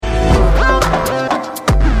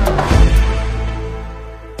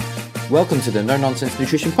Welcome to the No Nonsense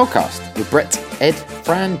Nutrition Podcast with Brett, Ed,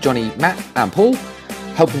 Fran, Johnny, Matt and Paul,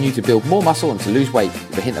 helping you to build more muscle and to lose weight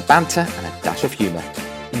with a hint of banter and a dash of humour.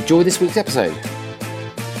 Enjoy this week's episode.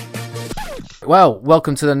 Well,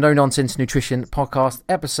 welcome to the No Nonsense Nutrition Podcast,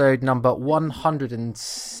 episode number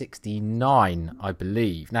 169, I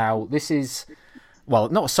believe. Now, this is, well,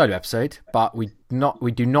 not a solo episode, but we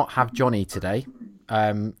do not have Johnny today.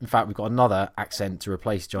 In fact, we've got another accent to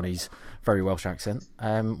replace Johnny's very Welsh accent.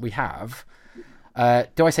 We have,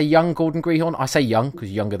 do I say young Gordon Greenhorn? I say young because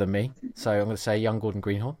you're younger than me. So I'm going to say young Gordon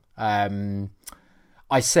Greenhorn. I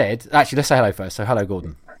said, actually, let's say hello first. So hello,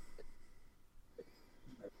 Gordon.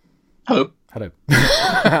 Hello.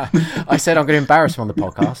 I said I'm going to embarrass him on the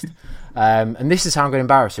podcast. And this is how I'm going to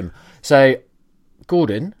embarrass him. So,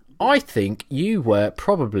 Gordon, I think you were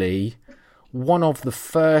probably one of the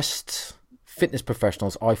first fitness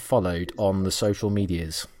professionals I followed on the social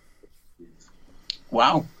medias.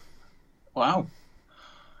 Wow. What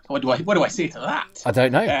do I say to that? I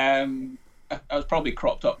don't know. I was probably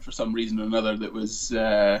cropped up for some reason or another that was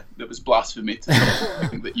blasphemy to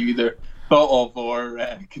something that you either thought of or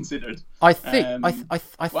considered. I think. Wow, I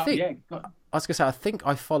was gonna say. I think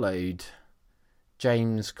I followed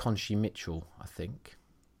James Conchie Mitchell. And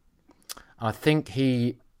I think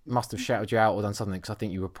he must have shouted you out or done something because I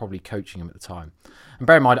think you were probably coaching him at the time. And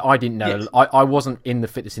bear in mind, I didn't know. Yes. I wasn't in the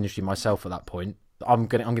fitness industry myself at that point. I'm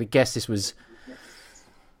gonna guess this was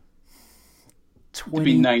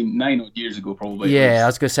 20... nine odd years ago, probably. Yeah, I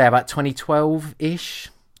was gonna say about 2012-ish.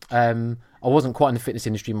 I wasn't quite in the fitness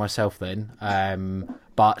industry myself then,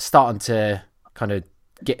 but starting to kind of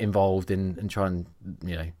get involved and try and,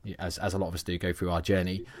 you know, as a lot of us do, go through our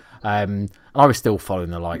journey. And I was still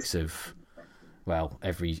following the likes of, well,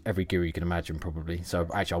 every guru you can imagine, probably. So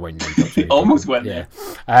actually, I won't name drops. Really, almost went there.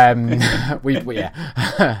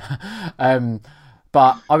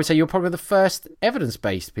 But I would say you're probably the first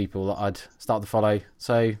evidence-based people that I'd start to follow.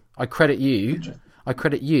 So I credit you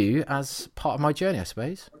as part of my journey, I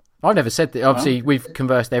suppose. I've never said that. Obviously, we've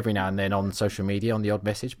conversed every now and then on social media, on the odd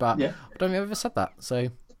message, but yeah. I don't think I've ever said that. So,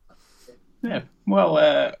 yeah. Well,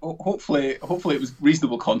 hopefully it was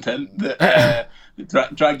reasonable content that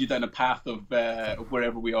dragged you down a path of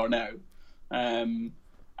wherever we are now. And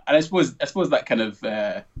I suppose that kind of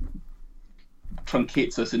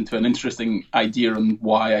truncates us into an interesting idea on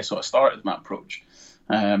why I sort of started my approach.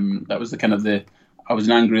 That was I was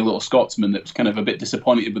an angry little Scotsman that was kind of a bit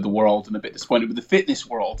disappointed with the world and a bit disappointed with the fitness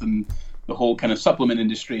world and the whole kind of supplement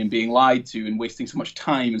industry and being lied to and wasting so much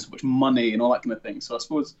time and so much money and all that kind of thing. So I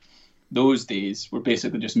suppose those days were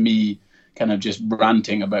basically just me kind of just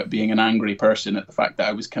ranting about being an angry person at the fact that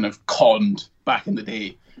I was kind of conned back in the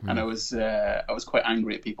day. And I was quite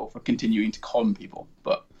angry at people for continuing to con people.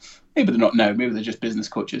 But maybe they're not now. Maybe they're just business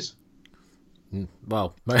coaches.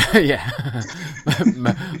 Well, yeah,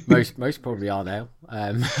 most probably are now.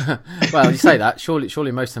 Well, you say that.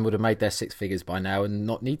 Surely most of them would have made their six figures by now and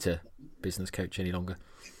not need to business coach any longer.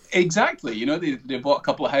 Exactly. You know, they bought a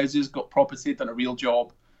couple of houses, got property, done a real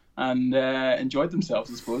job, and enjoyed themselves,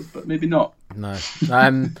 I suppose. But maybe not. No.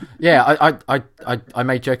 Yeah, I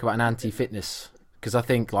made a joke about an anti-fitness because I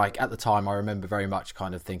think, like, at the time, I remember very much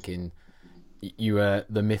kind of thinking you were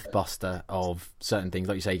the myth buster of certain things,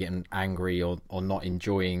 like you say, getting angry or not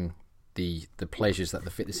enjoying the pleasures that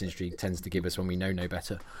the fitness industry tends to give us when we know no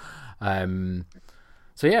better.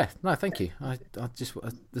 So yeah, no, thank you. I just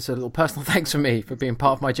there's a little personal thanks from me for being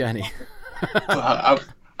part of my journey. Well,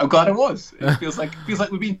 I'm glad I was. It feels like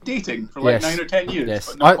we've been dating for like 9 or 10 years. Yes,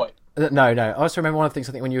 but not quite. No. I also remember one of the things.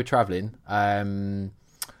 I think when you were travelling, I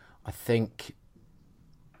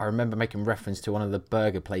remember making reference to one of the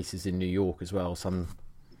burger places in New York as well, some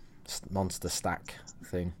monster stack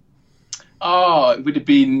thing. Oh, it would have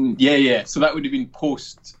been, yeah. So that would have been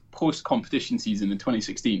post competition season in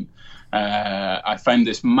 2016. I found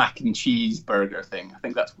this mac and cheese burger thing. I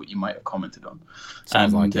think that's what you might have commented on.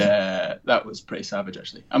 Sounds like it. That was pretty savage,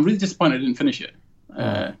 actually. I'm really disappointed I didn't finish it.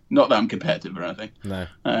 Not that I'm competitive or anything. No.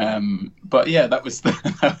 But yeah, that was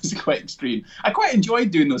quite extreme. I quite enjoyed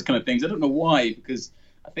doing those kind of things. I don't know why, because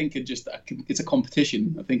I think it's a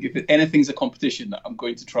competition. I think if anything's a competition, I'm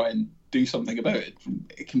going to try and do something about it.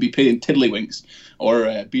 It can be playing tiddlywinks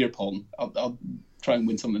or beer pong. I'll try and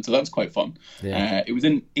win something. So that was quite fun. Yeah. It was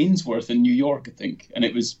in Ainsworth in New York, I think, and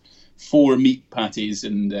it was 4 meat patties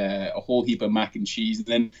and a whole heap of mac and cheese. And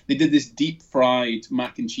then they did this deep fried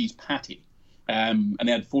mac and cheese patty, and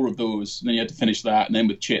they had 4 of those. And then you had to finish that, and then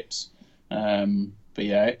with chips. But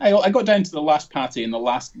yeah, I got down to the last patty and the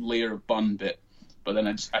last layer of bun bit. But then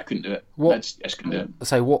I couldn't do it. I just couldn't do it.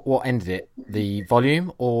 So what ended it? The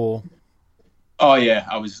volume or? Oh yeah,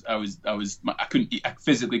 I couldn't eat. I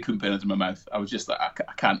physically couldn't put it into my mouth. I was just like,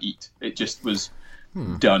 I can't eat. It just was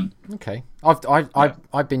done. Okay,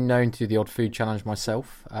 I've been known to do the odd food challenge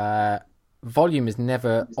myself. Volume has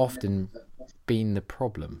never often been the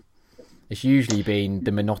problem. It's usually been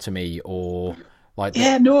the monotony or like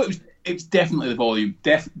no, it was definitely the volume.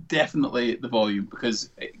 Definitely the volume because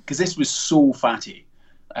this was so fatty.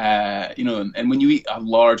 And when you eat a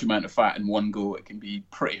large amount of fat in one go, it can be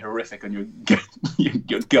pretty horrific on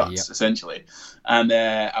your guts, essentially. And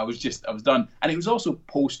I was done. And it was also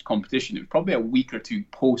post competition. It was probably a week or two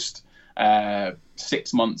post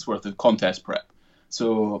 6 months worth of contest prep.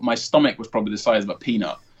 So my stomach was probably the size of a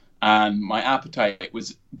peanut, and my appetite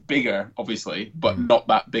was bigger, obviously, but not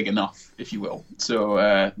that big enough, if you will.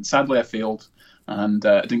 So sadly, I failed. And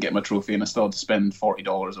I didn't get my trophy, and I still had to spend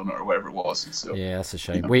 $40 on it or whatever it was. So, yeah, that's a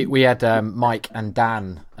shame. We had Mike and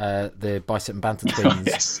Dan, the Bicep and Banter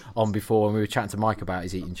twins, on before, and we were chatting to Mike about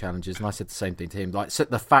his eating challenges, and I said the same thing to him. Like, so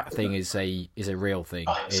the fat thing is a real thing.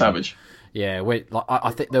 Savage. Yeah,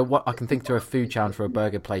 I think I can think to a food challenge for a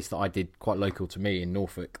burger place that I did quite local to me in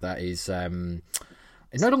Norfolk. That is.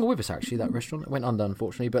 It's no longer with us, actually, that restaurant. It went under,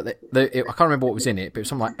 unfortunately. But I can't remember what was in it, but it was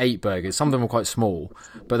something like 8 burgers. Some of them were quite small,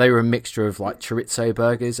 but they were a mixture of like chorizo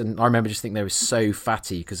burgers. And I remember just thinking they were so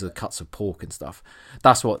fatty because of the cuts of pork and stuff.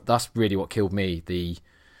 That's really what killed me. The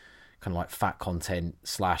kind of like fat content /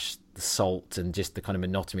 the salt and just the kind of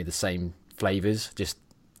monotony, the same flavours, just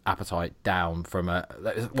appetite down from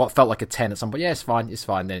what felt like a 10 at some point. Yeah, it's fine.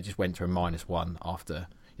 Then it just went to a -1 after,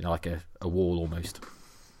 like a wall almost.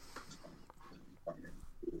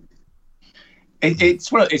 It's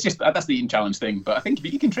just that's the eating challenge thing, but I think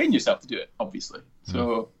you can train yourself to do it, obviously.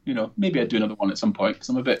 So maybe I'd do another one at some point because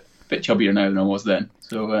I'm a bit chubbier now than I was then.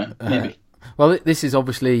 So maybe. Well, this is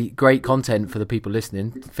obviously great content for the people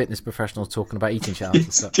listening. Fitness professionals talking about eating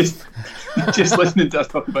challenges. just listening to us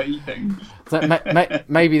talk about eating. So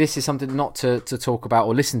maybe this is something not to talk about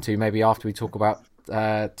or listen to. Maybe after we talk about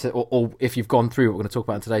or if you've gone through what we're going to talk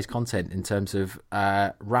about in today's content in terms of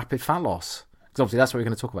rapid fat loss, because obviously that's what we're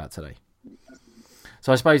going to talk about today.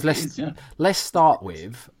 So I suppose let's start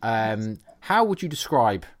with how would you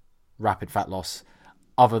describe rapid fat loss,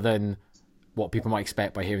 other than what people might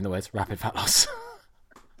expect by hearing the words rapid fat loss?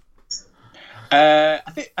 I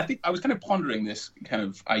think I was kind of pondering this kind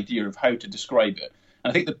of idea of how to describe it, and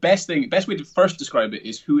I think the best way to first describe it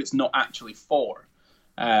is who it's not actually for,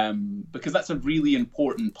 because that's a really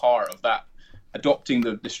important part of that. Adopting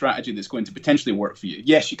the strategy that's going to potentially work for you.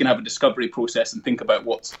 Yes, you can have a discovery process and think about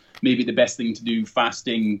what's maybe the best thing to do,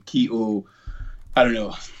 fasting, keto, I don't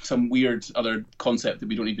know, some weird other concept that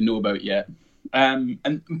we don't even know about yet. And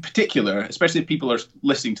in particular, especially if people are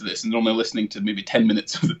listening to this and they're only listening to maybe 10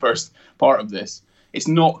 minutes of the first part of this, it's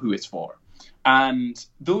not who it's for. And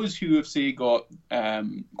those who have, say, got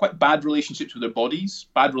quite bad relationships with their bodies,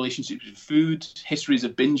 bad relationships with food, histories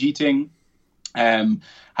of binge eating,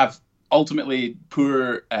 have ultimately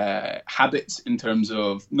poor habits in terms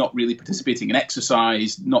of not really participating in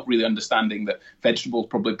exercise, not really understanding that vegetables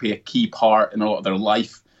probably play a key part in a lot of their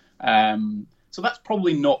life. So that's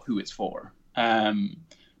probably not who it's for.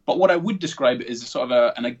 But what I would describe it as a sort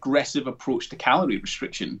of an aggressive approach to calorie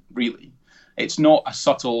restriction, really. It's not a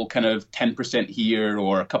subtle kind of 10% here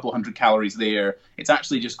or a couple of hundred calories there. It's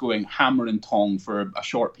actually just going hammer and tong for a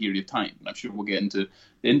short period of time. And I'm sure we'll get into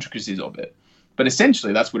the intricacies of it. But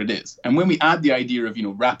essentially, that's what it is. And when we add the idea of,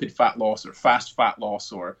 rapid fat loss or fast fat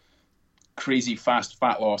loss or crazy fast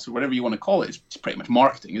fat loss or whatever you want to call it, it's pretty much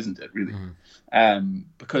marketing, isn't it, really?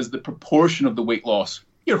 Because the proportion of the weight loss,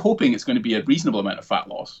 you're hoping it's going to be a reasonable amount of fat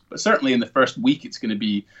loss. But certainly in the first week, it's going to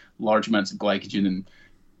be large amounts of glycogen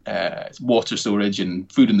and water storage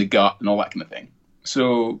and food in the gut and all that kind of thing.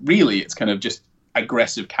 So really, it's kind of just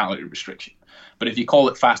aggressive calorie restriction. But if you call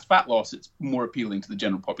it fast fat loss, it's more appealing to the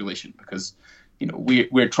general population because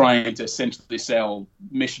we're trying to essentially sell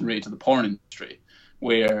missionary to the porn industry,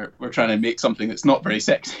 where we're trying to make something that's not very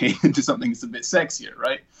sexy into something that's a bit sexier,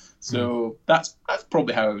 right? So that's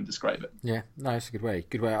probably how I would describe it. Yeah, no, it's a good way.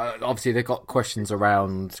 Good way. Obviously, they've got questions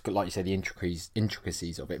around, like you said, the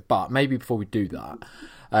intricacies of it. But maybe before we do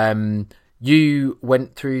that, you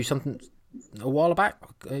went through something a while back.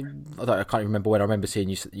 I can't remember when. I remember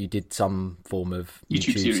seeing you did some form of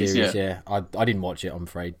YouTube series. Yeah. I didn't watch it, I'm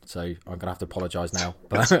afraid, so I'm gonna have to apologise now.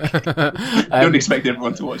 But I don't expect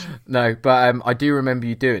everyone to watch it. No, but I do remember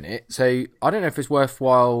you doing it. So I don't know if it's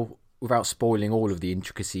worthwhile, without spoiling all of the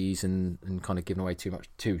intricacies and kind of giving away too much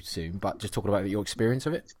too soon, but just talking about your experience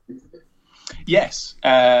of it. Yes,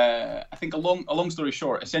 I think a long story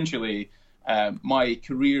short, essentially. My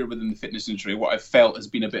career within the fitness industry, what I felt has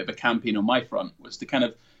been a bit of a campaign on my front, was to kind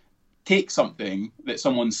of take something that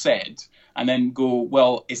someone said and then go,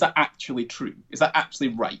 well, is that actually true? Is that actually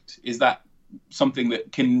right? Is that something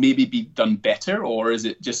that can maybe be done better, or is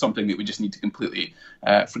it just something that we just need to completely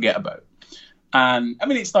forget about? And I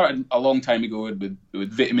mean, it started a long time ago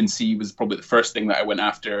with vitamin C was probably the first thing that I went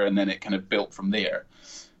after, and then it kind of built from there.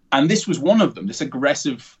 And this was one of them, this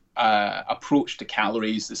aggressive approach to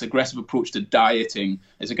calories, this aggressive approach to dieting,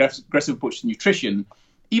 this aggressive approach to nutrition.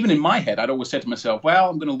 Even in my head, I'd always said to myself, well,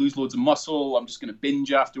 I'm going to lose loads of muscle. I'm just going to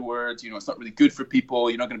binge afterwards. It's not really good for people.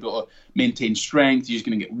 You're not going to be able to maintain strength. You're just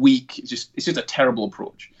going to get weak. It's just a terrible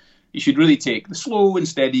approach. You should really take the slow and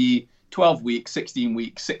steady 12-week,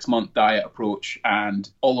 16-week, 6-month diet approach, and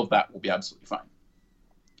all of that will be absolutely fine.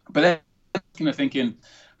 But then kind of thinking,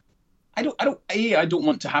 I don't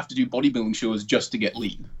want to have to do bodybuilding shows just to get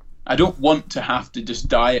lean. I don't want to have to just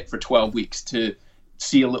diet for 12 weeks to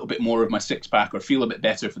see a little bit more of my six-pack, or feel a bit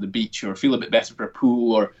better for the beach, or feel a bit better for a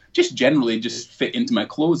pool, or just generally just fit into my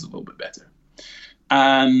clothes a little bit better.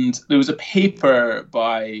 And there was a paper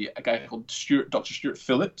by a guy called Dr. Stuart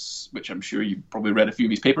Phillips, which I'm sure you've probably read a few of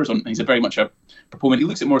his papers on. He's very much a proponent. He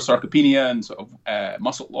looks at more sarcopenia and sort of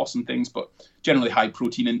muscle loss and things, but generally high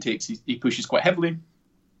protein intakes he pushes quite heavily.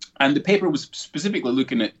 And the paper was specifically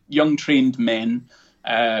looking at young trained men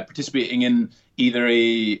participating in either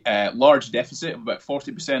a large deficit of about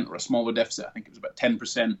 40% or a smaller deficit, I think it was about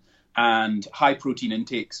 10%, and high protein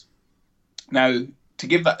intakes. Now, to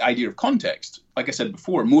give that idea of context, like I said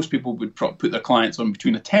before, most people would put their clients on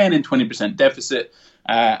between a 10 and 20% deficit,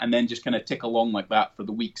 and then just kind of tick along like that for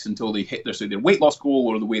the weeks until they hit their weight loss goal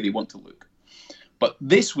or the way they want to look. But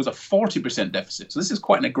this was a 40% deficit. So this is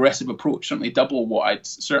quite an aggressive approach, certainly double what I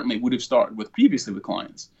certainly would have started with previously with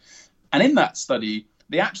clients. And in that study,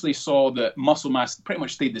 they actually saw that muscle mass pretty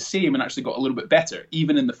much stayed the same and actually got a little bit better,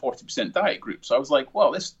 even in the 40% diet group. So I was like,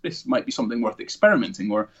 well, this might be something worth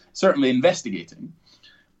experimenting or certainly investigating.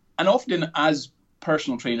 And often as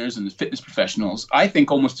personal trainers and fitness professionals, I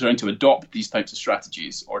think almost trying to adopt these types of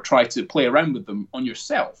strategies or try to play around with them on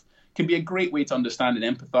yourself can be a great way to understand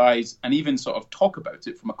and empathize and even sort of talk about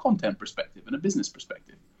it from a content perspective and a business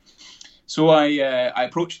perspective. So I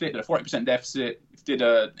approached it at a 40% deficit, did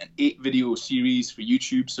an 8-video series for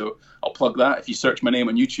YouTube. So I'll plug that. If you search my name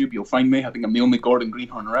on YouTube, you'll find me. I think I'm the only Gordon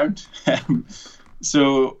Greenhorn around.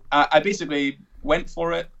 So I basically went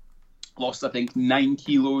for it, lost, I think, 9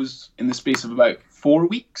 kilos in the space of about 4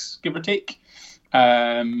 weeks, give or take.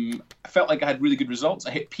 I felt like I had really good results.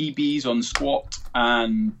 I hit PBs on squat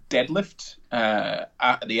and deadlift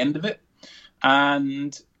at the end of it.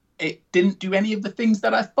 And it didn't do any of the things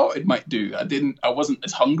that I thought it might do. I wasn't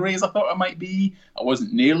as hungry as I thought I might be. I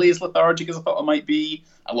wasn't nearly as lethargic as I thought I might be.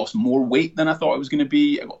 I lost more weight than I thought I was going to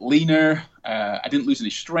be. I got leaner. I didn't lose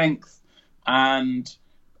any strength. And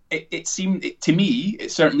it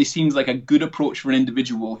certainly seems like a good approach for an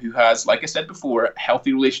individual who has, like I said before, a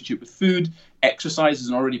healthy relationship with food, exercises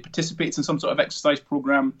and already participates in some sort of exercise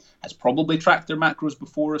program, has probably tracked their macros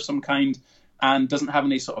before of some kind, and doesn't have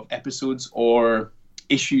any sort of episodes or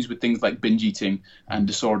issues with things like binge eating and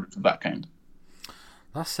disorders of that kind.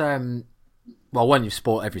 That's well, one, you've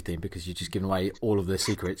spoiled everything because you've just given away all of the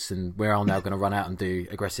secrets, and we're all now going to run out and do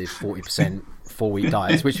aggressive 40% 4-week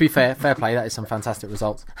diets, which, to be fair play, that is some fantastic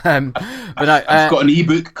results. But no, I've got an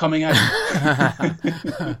ebook coming out.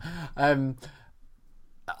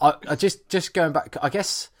 I just going back, I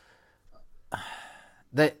guess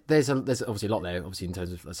there's obviously a lot there, obviously, in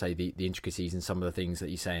terms of, let's say, the intricacies and some of the things that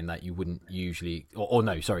you're saying that you wouldn't usually,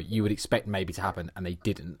 you would expect maybe to happen and they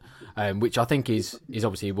didn't, which I think is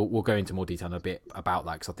obviously, we'll go into more detail in a bit about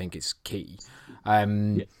that because I think it's key.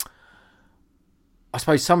 Yeah. I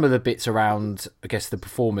suppose some of the bits around, I guess, the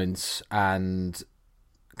performance and,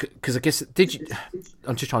 because I guess,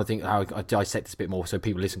 I'm just trying to think how I dissect this a bit more so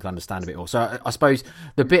people listen can understand a bit more. So I suppose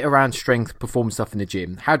the bit around strength, performance stuff in the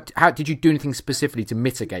gym, how did you do anything specifically to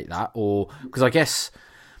mitigate that? Or, because I guess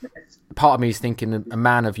part of me is thinking a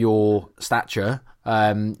man of your stature,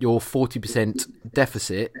 your 40%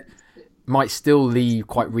 deficit might still leave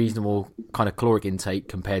quite reasonable kind of caloric intake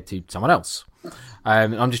compared to someone else.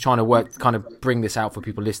 I'm just trying to bring this out for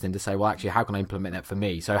people listening to say, well, actually, how can I implement that for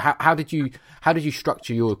me? So how did you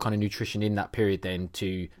structure your kind of nutrition in that period then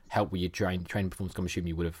to help with your training performance? I'm assuming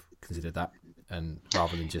you would have considered that, and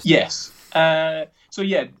rather than just yes. So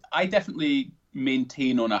yeah, I definitely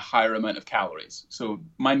maintain on a higher amount of calories. So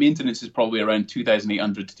my maintenance is probably around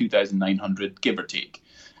 2,800 to 2,900, give or take.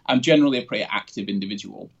 I'm generally a pretty active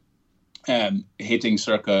individual. Hitting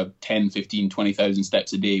circa 10, 15, 20,000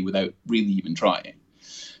 steps a day without really even trying.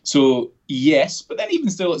 So yes, but then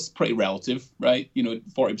even still, it's pretty relative, right?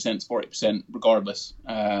 40% is 40% regardless,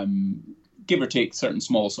 give or take certain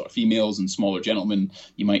small sort of females and smaller gentlemen,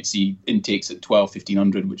 you might see intakes at 12,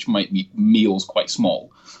 1500, which might make meals quite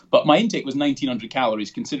small. But my intake was 1900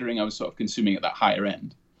 calories, considering I was sort of consuming at that higher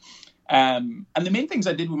end. And the main things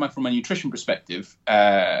I did from a nutrition perspective,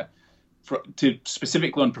 to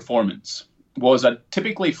specifically on performance, was I'd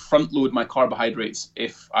typically front load my carbohydrates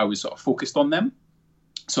if I was sort of focused on them.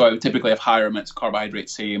 So I would typically have higher amounts of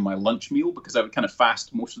carbohydrates, say, in my lunch meal, because I would kind of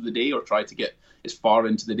fast most of the day or try to get as far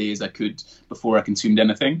into the day as I could before I consumed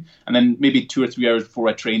anything. And then maybe 2 or 3 hours before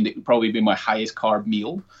I trained, it would probably be my highest carb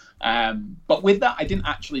meal. But with that, I didn't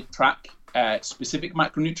actually track specific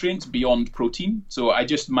macronutrients beyond protein. So I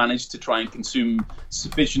just managed to try and consume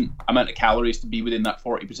sufficient amount of calories to be within that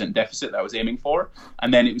 40% deficit that I was aiming for.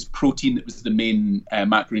 And then it was protein that was the main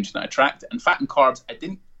macronutrient that I tracked. And fat and carbs, I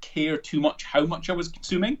didn't care too much how much I was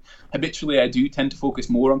consuming. Habitually, I do tend to focus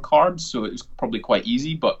more on carbs, so it was probably quite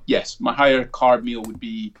easy. But yes, my higher carb meal would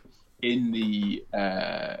be in the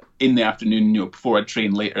afternoon, before I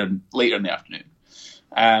train later in the afternoon.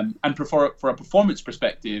 And for a performance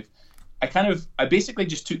perspective, I basically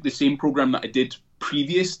just took the same program that I did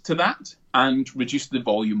previous to that and reduced the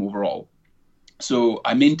volume overall. So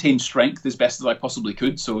I maintained strength as best as I possibly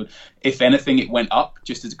could. So if anything, it went up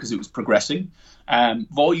just because it was progressing.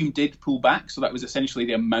 Volume did pull back. So that was essentially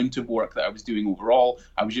the amount of work that I was doing overall.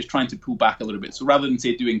 I was just trying to pull back a little bit. So rather than,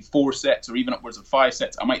 say, doing 4 sets or even upwards of 5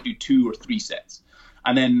 sets, I might do 2 or 3 sets.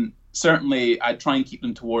 And then certainly I'd try and keep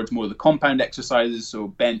them towards more of the compound exercises. So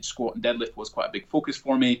bench, squat, and deadlift was quite a big focus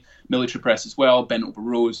for me. Military press as well, bent over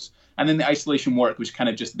rows. And then the isolation work was kind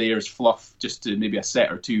of just there as fluff, just to maybe a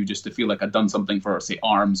set or 2, just to feel like I'd done something for, say,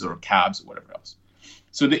 arms or calves or whatever else.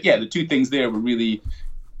 So the 2 things there were really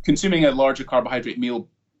consuming a larger carbohydrate meal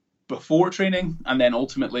before training, and then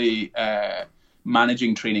ultimately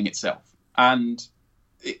managing training itself. And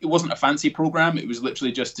it wasn't a fancy program. It was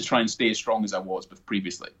literally just to try and stay as strong as I was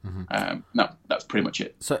previously. Mm-hmm. That's pretty much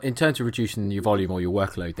it. So in terms of reducing your volume or your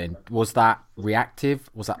workload, then, was that reactive?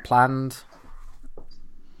 Was that planned?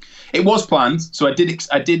 It was planned. So I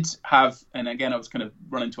did have, and again, I was kind of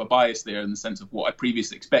running to a bias there in the sense of what I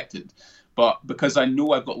previously expected. But because I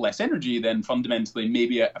know I've got less energy, then fundamentally,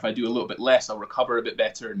 maybe if I do a little bit less, I'll recover a bit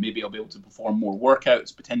better, and maybe I'll be able to perform more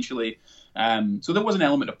workouts potentially. So there was an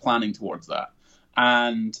element of planning towards that.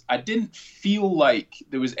 And I didn't feel like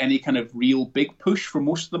there was any kind of real big push for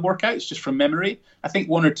most of the workouts, just from memory. I think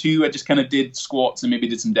 1 or 2, I just kind of did squats and maybe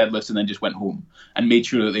did some deadlifts and then just went home and made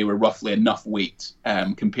sure that they were roughly enough weight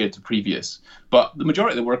compared to previous. But the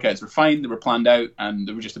majority of the workouts were fine, they were planned out, and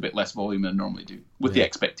they were just a bit less volume than I normally do, with the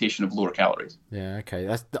expectation of lower calories. Yeah, okay.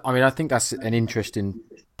 I think that's an interesting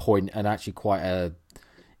point, and actually quite a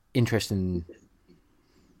interesting,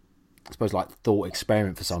 I suppose, like, thought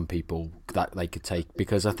experiment for some people that they could take,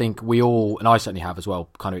 because I think we all, and I certainly have as well,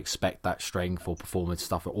 kind of expect that strength or performance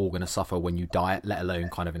stuff are all going to suffer when you diet, let alone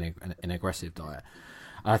kind of an aggressive diet.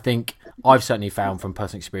 And I think I've certainly found from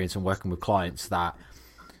personal experience and working with clients that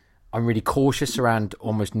I'm really cautious around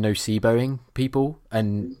almost noceboing people,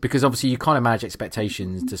 and because obviously you kind of manage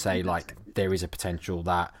expectations to say, like, there is a potential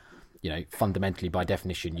that, fundamentally, by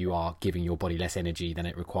definition, you are giving your body less energy than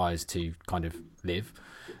it requires to kind of live.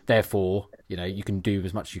 Therefore, you can do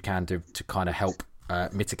as much as you can to kind of help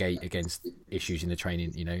mitigate against issues in the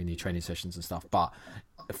training, in the training sessions and stuff. But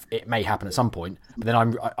it may happen at some point. But then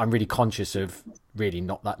I'm really conscious of really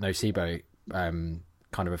not that nocebo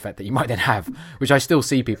kind of effect that you might then have, which I still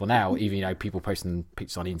see people now, even people posting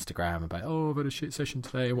pictures on Instagram about, I've had a shit session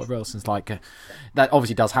today or whatever else. And it's like that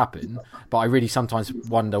obviously does happen, but I really sometimes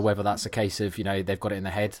wonder whether that's a case of they've got it in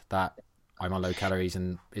their head that I'm on low calories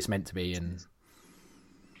and it's meant to be. And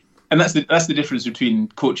that's the difference between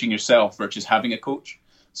coaching yourself versus having a coach.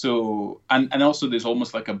 So and also there's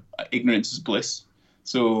almost like a ignorance is bliss.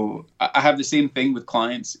 So I have the same thing with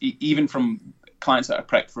clients, even from clients that I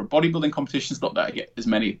prep for bodybuilding competitions. Not that I get as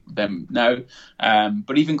many of them now,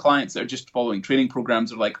 but even clients that are just following training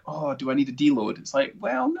programs are like, do I need a deload? It's like,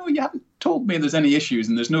 well, no, you haven't told me there's any issues,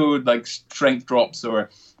 and there's no like strength drops or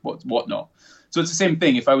whatnot. So it's the same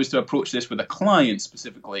thing. If I was to approach this with a client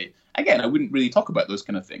specifically, again, I wouldn't really talk about those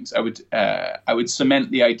kind of things. I would cement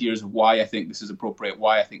the ideas of why I think this is appropriate,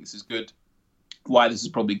 why I think this is good, why this is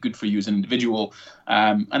probably good for you as an individual,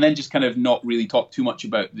 and then just kind of not really talk too much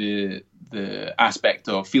about the aspect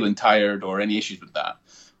of feeling tired or any issues with that,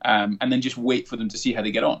 and then just wait for them to see how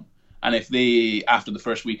they get on. And if they, after the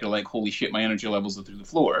first week, are like, holy shit, my energy levels are through the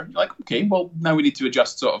floor, you're like, okay, well, now we need to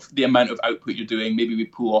adjust sort of the amount of output you're doing. Maybe we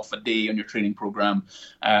pull off a day on your training program.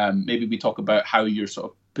 Maybe we talk about how you're sort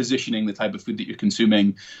of positioning the type of food that you're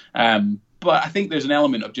consuming. But I think there's an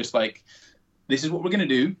element of just like, this is what we're going to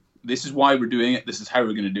do. This is why we're doing it. This is how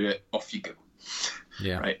we're going to do it. Off you go.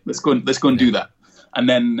 Yeah. Right. Let's go and do that, and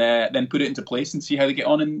then put it into place and see how they get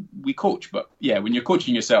on, and we coach. But yeah, when you're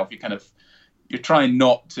coaching yourself, you're trying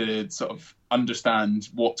not to sort of understand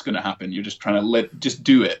what's going to happen. You're just trying to just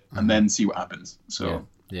do it and then see what happens. So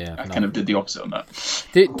I kind of did the opposite on that.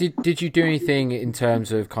 Did you do anything in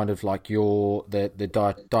terms of kind of like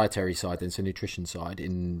the dietary side, then, so nutrition side,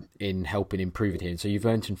 in helping improve it here? So you've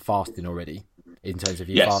learned in fasting already, in terms of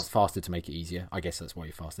you fasted to make it easier. I guess that's why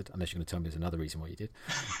you fasted, unless you're going to tell me there's another reason why you did.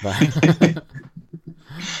 But...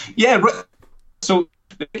 yeah. So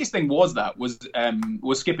the biggest thing was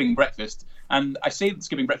skipping breakfast, and I say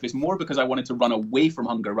skipping breakfast more because I wanted to run away from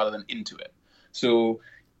hunger rather than into it. So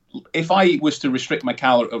if I was to restrict my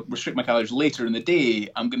calories later in the day,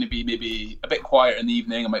 I'm going to be maybe a bit quiet in the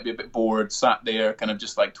evening. I might be a bit bored, sat there, kind of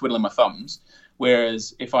just like twiddling my thumbs.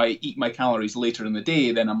 Whereas if I eat my calories later in the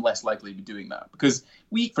day, then I'm less likely to be doing that, because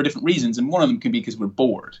we eat for different reasons, and one of them can be because we're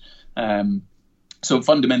bored. So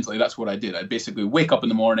fundamentally, that's what I did. I'd basically wake up in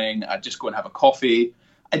the morning, I'd just go and have a coffee.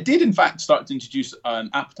 I did, in fact, start to introduce an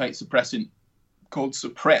appetite suppressant called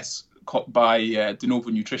Suppress by De Novo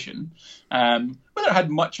Nutrition. Whether it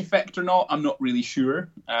had much effect or not, I'm not really sure.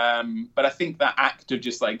 But I think that act of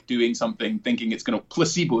just like doing something, thinking it's going to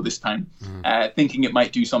placebo this time, thinking it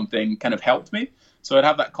might do something, kind of helped me. So I'd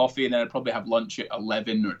have that coffee, and then I'd probably have lunch at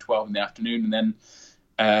 11 or 12 in the afternoon, and then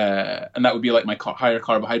and that would be like my higher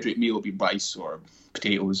carbohydrate meal would be rice or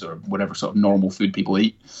potatoes or whatever sort of normal food people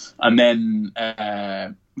eat. And then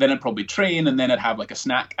I'd probably train, and then I'd have like a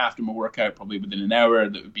snack after my workout, probably within an hour.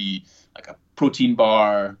 That would be like a protein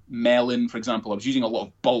bar, melon, for example. I was using a lot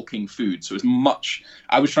of bulking food. So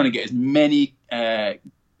I was trying to get as many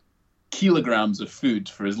kilograms of food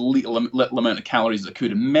for as little amount of calories as I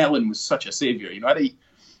could. And melon was such a savior. I'd eat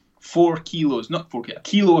 4 kilos, not 4 kilos, a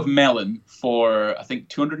kilo of melon for, I think,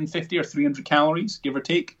 250 or 300 calories, give or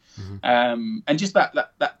take. And just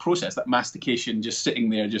that process, that mastication, just sitting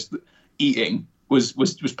there, just eating was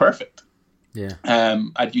perfect. Yeah.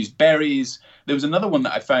 I'd use berries. There was another one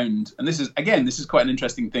that I found, and this is quite an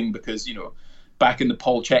interesting thing, because, back in the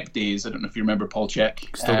Paul Chek days, I don't know if you remember Paul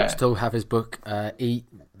Chek. Still have his book, Eat,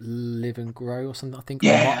 Live and Grow, or something, I think.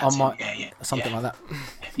 Something like that.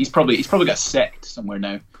 He's probably got sect somewhere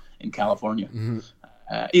now in California.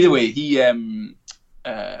 Either way, he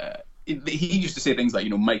used to say things like,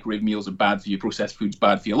 microwave meals are bad for you, processed food's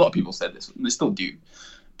bad for you. A lot of people said this, and they still do.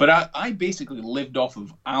 But I basically lived off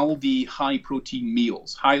of Aldi high protein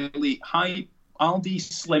meals, high Aldi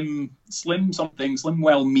slim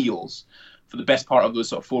well meals for the best part of those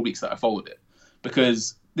sort of 4 weeks that I followed it,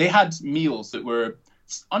 because they had meals that were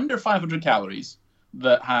under 500 calories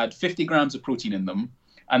that had 50 grams of protein in them,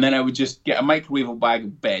 and then I would just get a microwavable bag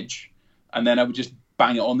of veg, and then I would just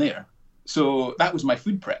bang it on there. So that was my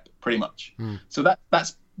food prep, pretty much. So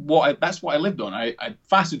that's what I lived on. I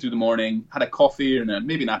fasted through the morning, had a coffee and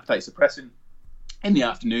maybe an appetite suppressant. In the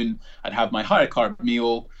afternoon, I'd have my higher carb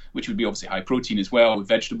meal, which would be obviously high protein as well, with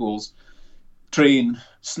vegetables. Train,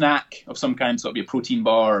 snack of some kind, so it'd be a protein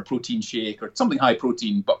bar or a protein shake or something high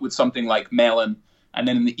protein, but with something like melon. And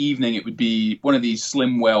then in the evening, it would be one of these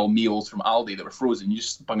Slimwell meals from Aldi that were frozen. You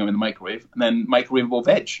just bung them in the microwave, and then microwavable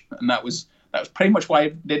veg. And that was pretty much what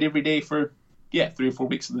I did every day for 3 or 4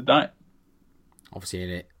 weeks of the diet.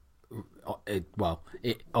 Obviously, it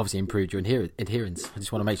obviously improved your adherence. I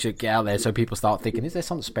just want to make sure it get out there so people start thinking, is there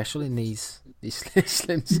something special in these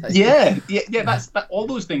slim sayings? Yeah. That all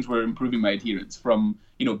those things were improving my adherence, from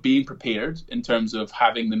being prepared in terms of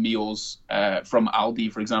having the meals from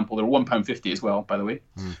Aldi, for example. They were £1.50 as well, by the way.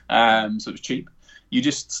 So it was cheap. You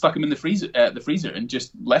just stuck them in the freezer and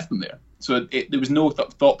just left them there. So there was no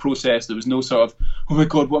thought process. There was no sort of, oh my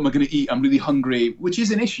God, what am I going to eat? I'm really hungry, which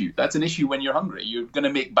is an issue. That's an issue when you're hungry. You're going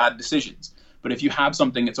to make bad decisions. But if you have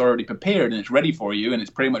something that's already prepared and it's ready for you, and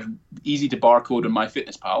it's pretty much easy to barcode on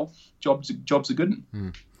MyFitnessPal, job's a good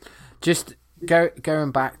one. Just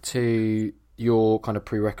going back to your kind of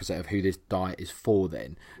prerequisite of who this diet is for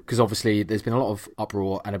then, because obviously there's been a lot of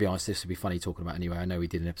uproar, and I'll be honest, this would be funny talking about anyway. I know we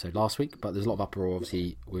did an episode last week, but there's a lot of uproar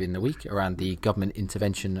obviously within the week around the government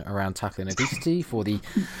intervention around tackling obesity for the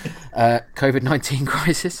COVID-19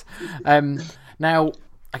 crisis. Now,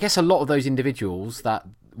 I guess a lot of those individuals that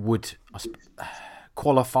would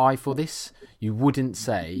qualify for this, you wouldn't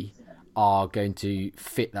say are going to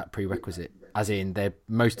fit that prerequisite, as in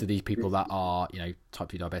most of these people that are type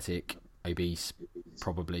 2 diabetic, obese,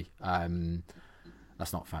 probably.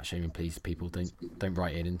 That's not fat shaming, please. People don't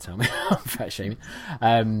write in and tell me I'm fat shaming.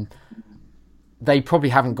 They probably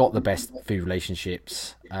haven't got the best food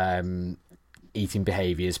relationships, eating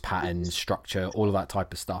behaviours, patterns, structure, all of that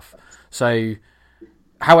type of stuff. So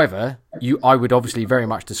However, I would obviously very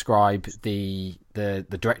much describe the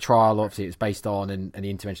direct trial, obviously it's based on, and the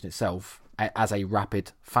intervention itself as a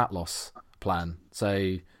rapid fat loss plan. So,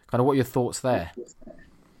 kind of, what are your thoughts there?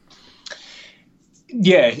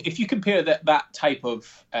 Yeah, if you compare that type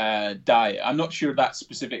of diet, I'm not sure that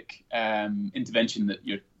specific intervention that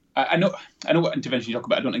you're. I know what intervention you're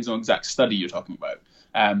talking about. I don't think it's an exact study you're talking about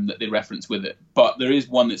that they reference with it, but there is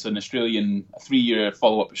one that's an Australian, a 3-year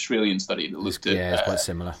follow-up Australian study that looked at. Yeah, it's quite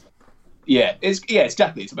similar. Yeah,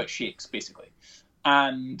 exactly. It's about shakes basically,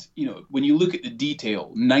 and when you look at the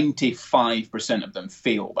detail, 95% of them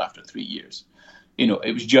failed after 3 years.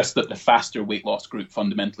 It was just that the faster weight loss group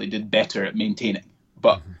fundamentally did better at maintaining.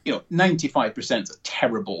 But 95% is a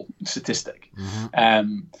terrible statistic,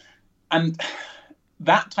 and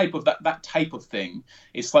that type of thing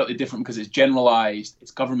is slightly different because it's generalized. It's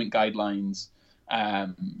government guidelines,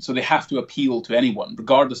 so they have to appeal to anyone,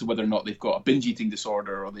 regardless of whether or not they've got a binge eating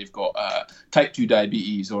disorder or they've got type 2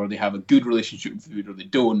 diabetes or they have a good relationship with food or they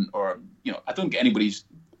don't. Or I don't think anybody's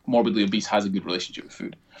morbidly obese has a good relationship with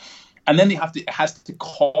food. And then it has to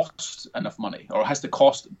cost enough money, or it has to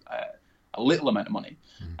cost a little amount of money.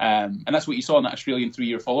 And that's what you saw in that Australian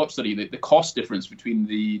 3-year follow-up study. The cost difference between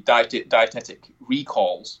the dietetic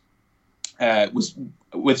recalls was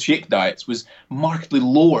with shake diets was markedly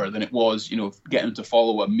lower than it was, getting them to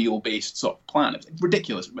follow a meal-based sort of plan. It was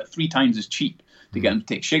ridiculous, about 3 times as cheap to get them to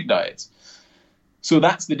take shake diets. So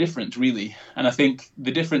that's the difference, really. And I think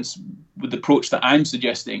the difference with the approach that I'm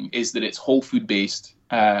suggesting is that it's whole food based,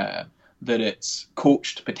 that it's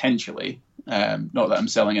coached potentially. Not that I'm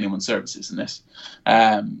selling anyone's services in this.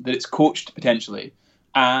 That it's coached potentially,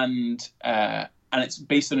 and it's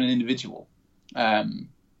based on an individual.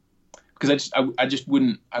 Because I just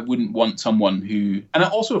wouldn't want someone who, and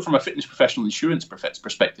also from a fitness professional insurance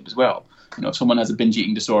perspective as well. If someone has a binge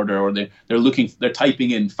eating disorder or they're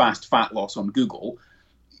typing in fast fat loss on Google,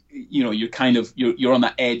 you're on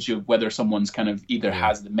that edge of whether someone's kind of either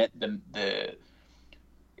has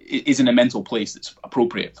is in a mental place that's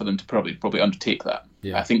appropriate for them to probably undertake that.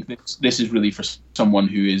 Yeah. I think this is really for someone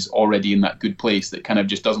who is already in that good place that kind of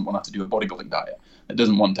just doesn't want to have to do a bodybuilding diet, that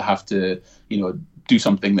doesn't want to have to do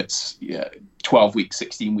something that's 12 weeks,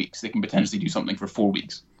 16 weeks. They can potentially do something for 4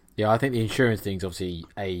 weeks. Yeah, I think the insurance thing is obviously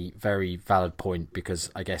a very valid point,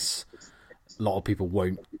 because I guess a lot of people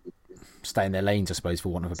won't stay in their lanes, I suppose, for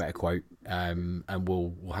want of a better quote, and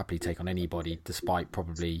will happily take on anybody, despite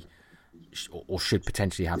probably or should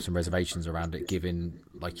potentially have some reservations around it, given,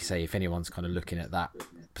 like you say, if anyone's kind of looking at that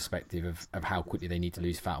perspective of how quickly they need to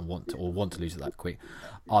lose fat and want to lose it that quick,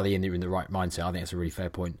 are they in the right mindset? I think that's a really fair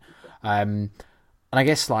point. And I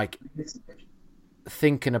guess, like,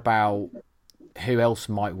 thinking about who else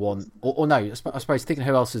might want, or no, I suppose thinking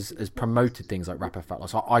who else has promoted things like rapid fat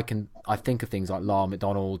loss. I think of things like Lyle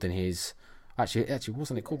McDonald and his actually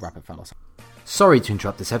wasn't it called rapid fat loss? Sorry to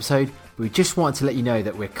interrupt this episode, but we just wanted to let you know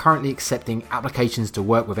that we're currently accepting applications to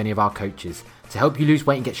work with any of our coaches to help you lose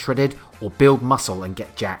weight and get shredded, or build muscle and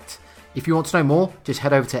get jacked. If you want to know more, just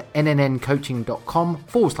head over to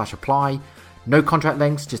nnncoaching.com/apply. No contract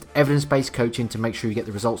lengths, just evidence-based coaching to make sure you get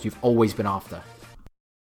the results you've always been after.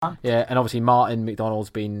 Yeah, and obviously Martin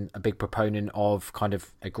McDonald's been a big proponent of kind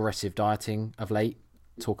of aggressive dieting of late,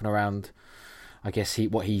 talking around, I guess,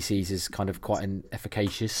 what he sees as kind of quite an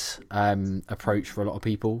efficacious approach for a lot of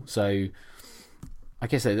people. So I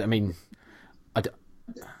guess, I mean,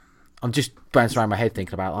 I'm just bouncing around my head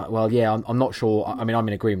thinking about, like, well, yeah, I'm not sure. I mean, I'm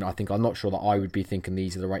in agreement. I'm not sure that I would be thinking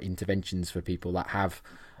these are the right interventions for people that have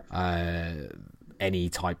any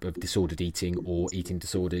type of disordered eating or eating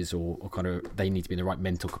disorders, or kind of, they need to be in the right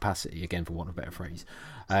mental capacity, again, for want of a better phrase.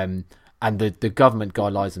 And the government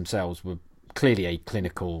guidelines themselves were clearly a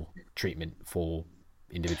clinical treatment for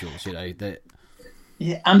individuals, that.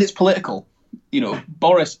 Yeah, and it's political.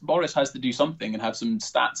 Boris has to do something and have some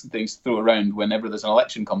stats and things to throw around whenever there's an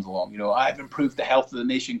election comes along. I've improved the health of the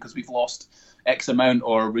nation because we've lost X amount,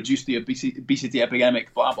 or reduced the obesity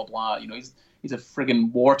epidemic, blah blah blah. He's a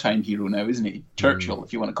friggin' wartime hero now, isn't he? Churchill,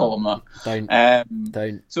 if you want to call him that.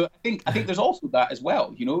 Don't. So I think there's also that as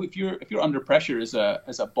well. If you're under pressure as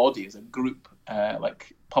a body, as a group,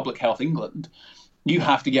 like Public Health England, you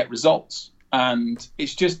have to get results. And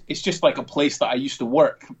it's just like a place that I used to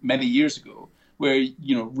work many years ago, where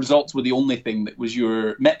results were the only thing that was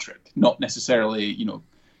your metric, not necessarily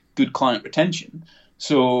good client retention.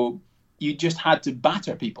 So you just had to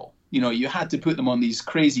batter people. You had to put them on these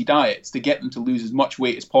crazy diets to get them to lose as much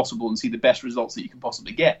weight as possible and see the best results that you can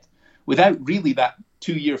possibly get, without really that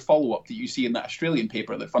 2-year follow-up that you see in that Australian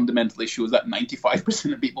paper that fundamentally shows that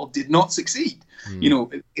 95% of people did not succeed,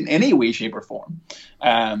 in any way, shape, or form.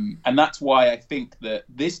 And that's why I think that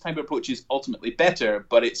this type of approach is ultimately better,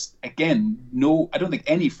 but it's, again, I don't think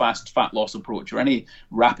any fast fat loss approach or any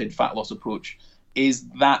rapid fat loss approach is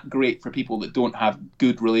that great for people that don't have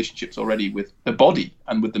good relationships already with the body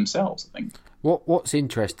and with themselves, I think. What's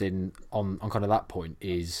interesting on kind of that point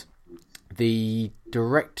is the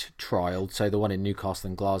direct trial, so the one in Newcastle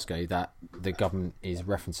and Glasgow that the government is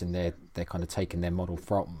referencing, they're kind of taking their model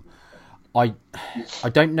from. I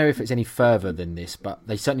don't know if it's any further than this, but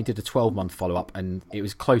they certainly did a 12-month follow-up, and it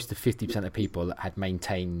was close to 50% of people that had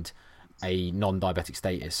maintained a non-diabetic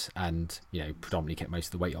status and, predominantly kept most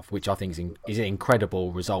of the weight off, which I think is an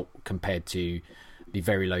incredible result compared to the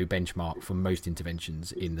very low benchmark for most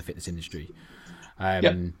interventions in the fitness industry. But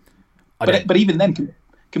even then,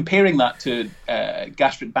 comparing that to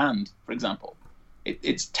gastric band, for example,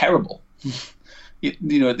 it's terrible.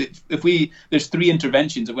 There's 3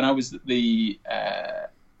 interventions. When I was at the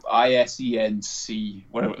ISENC,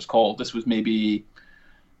 whatever it was called, this was maybe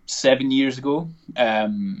 7 years ago.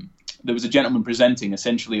 There was a gentleman presenting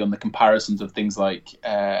essentially on the comparisons of things like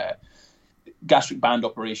gastric band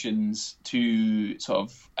operations to sort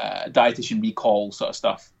of dietitian recall sort of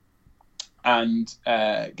stuff. And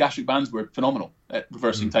gastric bands were phenomenal at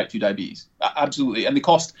reversing type 2 diabetes. Absolutely. And they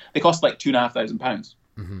cost like £2,500.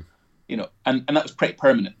 Mm-hmm. And that was pretty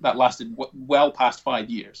permanent. That lasted well past 5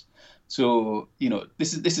 years. So,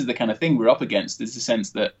 this is the kind of thing we're up against, is the sense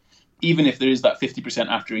that even if there is that 50%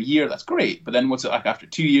 after a year, that's great. But then what's it like after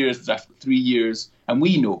 2 years, after 3 years? And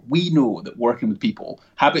we know that working with people,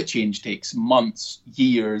 habit change takes months,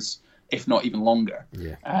 years, if not even longer.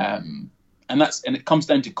 Yeah. And it comes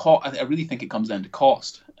down to cost. I really think it comes down to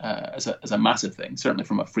cost as a massive thing, certainly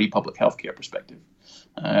from a free public healthcare perspective.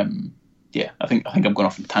 I think I'm going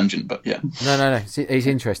off on a tangent, but yeah. No. It's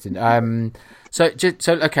interesting. So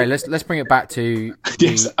okay, let's bring it back to.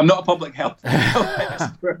 Yes, I'm not a public health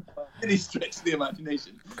expert. Any stretch of the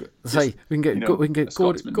imagination. We can get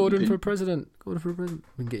Gordon for president. We can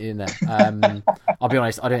get you in there. I'll be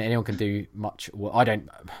honest. I don't think anyone can do much. Well, I don't.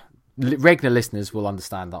 Regular listeners will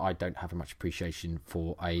understand that I don't have much appreciation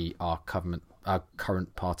for our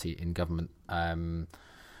current party in government.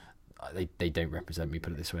 They don't represent me,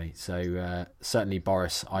 put it this way. So certainly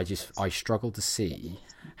Boris, I struggle to see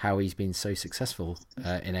how he's been so successful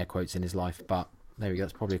in air quotes in his life. But there we go.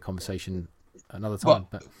 That's probably a conversation another time.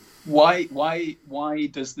 But why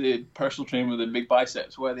does the personal trainer with the big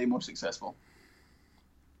biceps, why are they more successful?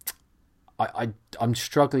 I'm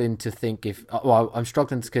struggling to think I'm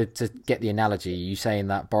struggling to get the analogy. Are you saying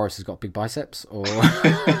that Boris has got big biceps, or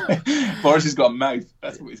Boris has got a mouth?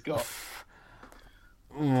 That's what he's got.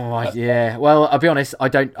 Yeah. Well, I'll be honest. I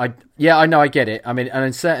know. I get it. I mean,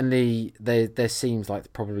 and certainly there seems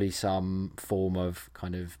like probably some form of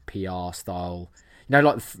kind of PR style.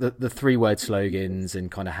 Like the 3-word slogans and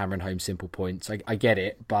kind of hammering home simple points. I get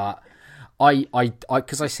it, but I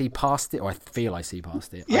because I see past it, or I feel I see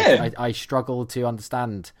past it. Yeah. I struggle to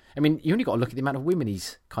understand. I mean, you only got to look at the amount of women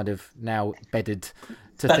he's kind of now bedded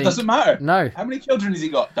to think. That doesn't matter. No. How many children has he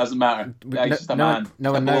got? Doesn't matter. Yeah, he's just a man.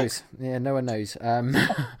 No one knows. Yeah, no one knows.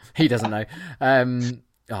 He doesn't know.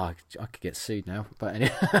 I could get sued now, but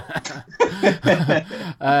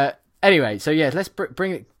anyway. Anyway, so yeah, let's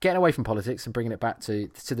bring it, getting away from politics and bringing it back to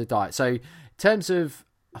the diet. So in terms of,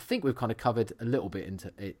 I think we've kind of covered a little bit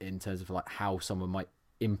in terms of like how someone might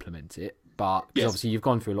implement it, but yes. Obviously you've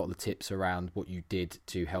gone through a lot of the tips around what you did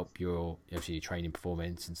to help your training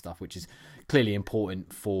performance and stuff, which is clearly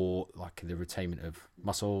important for like the retainment of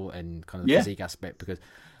muscle and kind of the physique aspect, because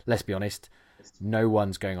let's be honest, no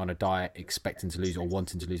one's going on a diet expecting to lose or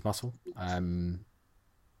wanting to lose muscle.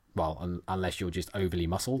 Well, unless you're just overly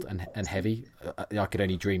muscled and heavy. I could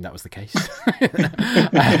only dream that was the case.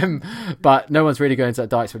 But no one's really going to a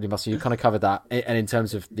diet expecting muscle. You kind of covered that. And in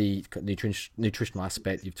terms of the nutritional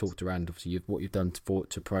aspect, you've talked around obviously what you've done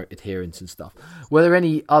to promote adherence and stuff. Were there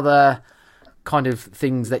any other kind of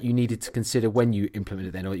things that you needed to consider when you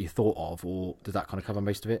implemented then, or that you thought of, or did that kind of cover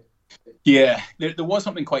most of it? Yeah, there was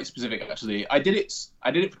something quite specific actually. I did it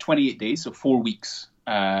for 28 days, so 4 weeks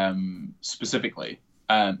specifically.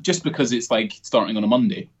 Just because it's like starting on a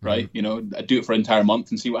Monday, right? Mm-hmm. I'd do it for an entire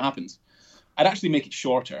month and see what happens. I'd actually make it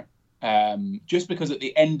shorter, just because at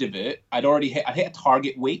the end of it, I hit a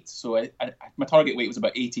target weight. So my target weight was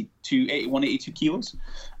about 81, 82 kilos.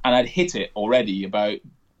 And I'd hit it already about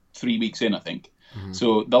 3 weeks in, I think. Mm-hmm.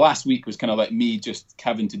 So the last week was kind of like me just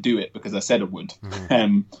having to do it because I said I would.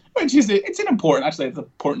 Mm-hmm. Which is, it's an important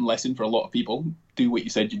lesson for a lot of people. Do what you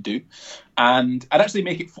said you'd do. And I'd still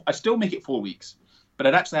make it 4 weeks. but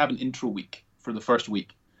I'd actually have an intro week for the first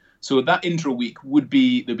week. So that intro week there'd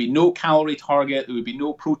be no calorie target, there would be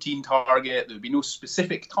no protein target, there would be no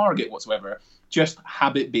specific target whatsoever, just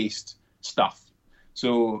habit-based stuff.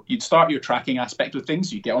 So you'd start your tracking aspect of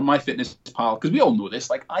things. You get on MyFitnessPal, because we all know this.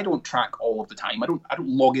 Like, I don't track all of the time. I don't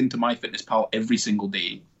log into MyFitnessPal every single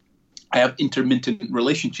day. I have intermittent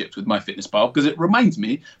relationships with MyFitnessPal because it reminds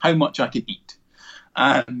me how much I can eat.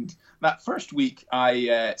 And that first week,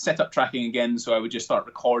 I set up tracking again. So I would just start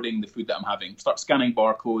recording the food that I'm having, start scanning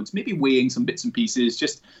barcodes, maybe weighing some bits and pieces,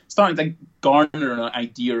 just starting to garner an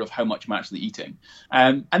idea of how much I'm actually eating.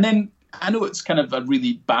 And then I know it's kind of a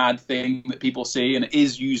really bad thing that people say, and it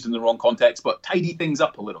is used in the wrong context, but tidy things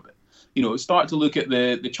up a little bit. You know, start to look at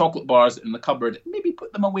the chocolate bars in the cupboard, maybe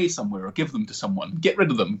put them away somewhere or give them to someone, get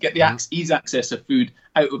rid of them, get the ease access of food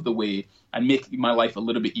out of the way and make my life a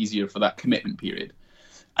little bit easier for that commitment period.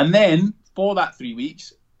 And then for that 3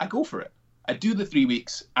 weeks, I go for it. I do the 3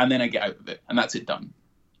 weeks and then I get out of it, and that's it done.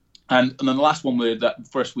 And then the last one with that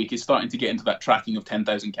first week is starting to get into that tracking of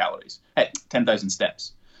 10,000 calories, 10,000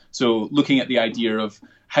 steps. So looking at the idea of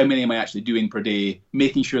how many am I actually doing per day,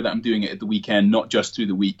 making sure that I'm doing it at the weekend, not just through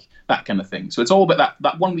the week, that kind of thing. So it's all about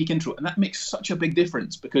that 1 week intro. And that makes such a big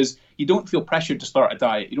difference because you don't feel pressured to start a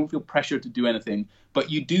diet. You don't feel pressured to do anything, but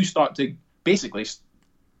you do start to basically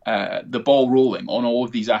the ball rolling on all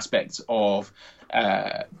of these aspects of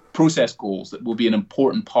process goals that will be an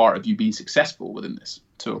important part of you being successful within this.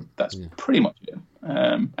 So that's pretty much it.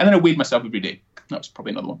 And then I weighed myself every day. That's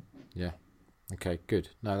probably another one. Yeah. Okay, good.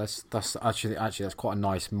 No, that's actually that's quite a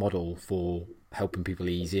nice model for helping people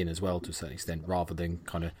ease in as well to a certain extent, rather than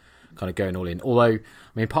kind of going all in. Although, I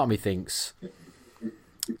mean, part of me thinks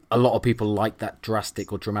a lot of people like that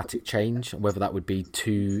drastic or dramatic change, whether that would be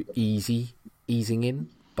too easing in.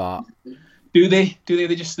 But do they? They're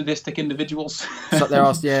just sadistic individuals. So there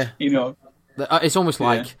are, yeah. You know, it's almost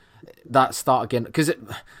like that start again, because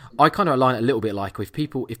I kind of align it a little bit like if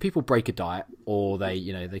people break a diet or they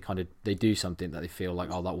do something that they feel like,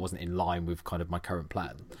 oh, that wasn't in line with kind of my current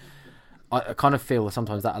plan. I kind of feel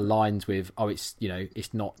sometimes that aligns with,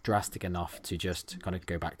 it's not drastic enough to just kind of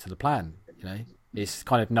go back to the plan. It's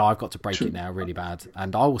kind of, no, I've got to break it now really bad,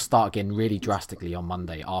 and I will start again really drastically on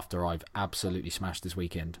Monday after I've absolutely smashed this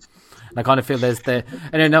weekend. And I kind of feel and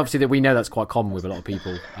then obviously that we know that's quite common with a lot of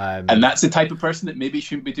people. And that's the type of person that maybe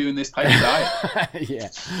shouldn't be doing this type of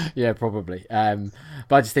diet. yeah, probably. But I'm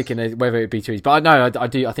just thinking whether it be too easy. But I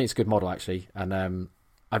think it's a good model actually. And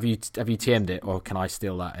have you TM'd it, or can I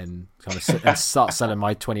steal that and kind of and start selling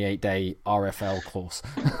my 28-day RFL course?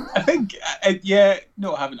 I think,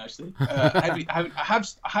 no, I haven't actually. I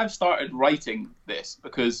have started writing this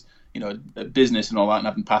because, business and all that, and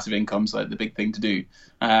having passive income is like the big thing to do.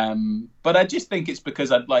 But I just think it's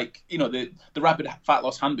because I'd like, the Rapid Fat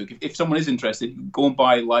Loss Handbook. If someone is interested, go and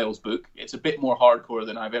buy Lyle's book. It's a bit more hardcore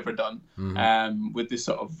than I've ever done, with this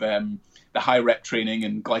sort of the high rep training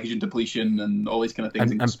and glycogen depletion and all these kind of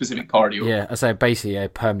things, and specific cardio. Yeah, I say basically a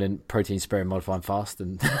permanent protein sparing modifying fast,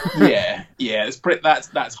 and yeah,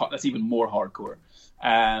 that's even more hardcore.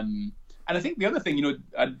 And I think the other thing,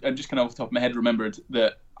 I just kind of off the top of my head remembered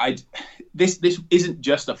that this isn't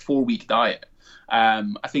just a 4-week diet.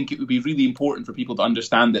 I think it would be really important for people to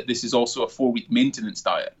understand that this is also a 4-week maintenance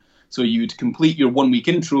diet. So you'd complete your 1 week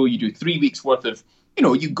intro, you do 3 weeks worth of,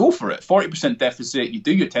 you go for it, 40% deficit, you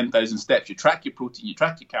do your 10,000 steps, you track your protein, you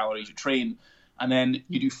track your calories, you train, and then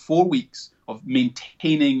you do 4 weeks of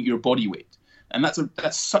maintaining your body weight. And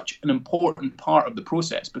that's such an important part of the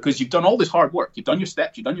process, because you've done all this hard work. You've done your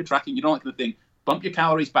steps, you've done your tracking, you've done all that kind of thing. Bump your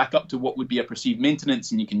calories back up to what would be a perceived maintenance,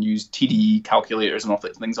 and you can use TDE calculators and all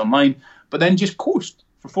that things online. But then just coast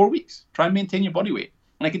for 4 weeks. Try and maintain your body weight.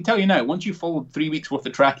 And I can tell you now, once you've followed 3 weeks worth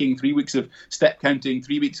of tracking, 3 weeks of step counting,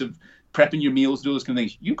 3 weeks of prepping your meals, do those kind of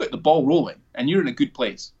things, you've got the ball rolling and you're in a good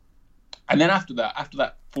place. And then after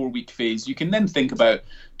that 4 week phase, you can then think about,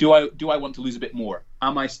 do I want to lose a bit more?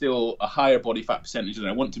 Am I still a higher body fat percentage than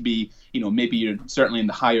I want to be? Maybe you're certainly in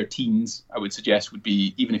the higher teens, I would suggest would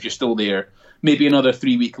be, even if you're still there, maybe another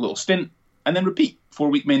 3 week little stint, and then repeat 4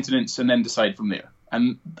 week maintenance, and then decide from there.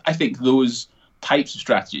 And I think those types of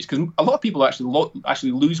strategies, because a lot of people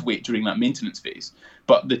actually lose weight during that maintenance phase,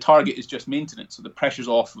 but the target is just maintenance, so the pressure's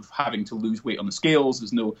off of having to lose weight on the scales.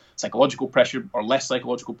 There's no psychological pressure or less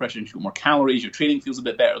psychological pressure. You got more calories, your training feels a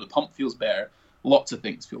bit better, the pump feels better, lots of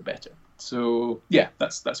things feel better. So yeah,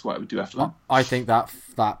 that's what I would do after that. I think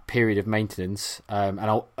that period of maintenance, and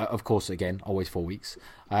of course again always 4 weeks,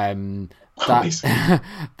 that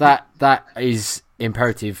is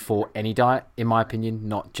imperative for any diet, in my opinion,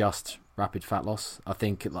 not just rapid fat loss. I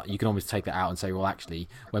think you can almost take that out and say, well, actually,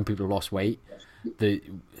 when people have lost weight, the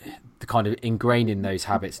kind of ingraining those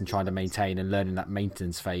habits and trying to maintain and learning that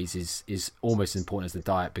maintenance phase is almost as important as the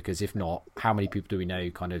diet, because if not, how many people do we know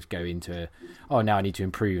kind of go into, oh, now I need to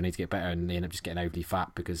improve, I need to get better, and they end up just getting overly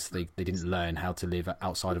fat because they didn't learn how to live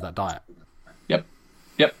outside of that diet. Yep.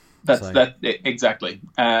 That exactly.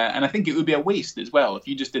 And I think it would be a waste as well if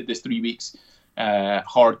you just did this 3 weeks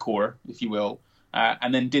hardcore, if you will,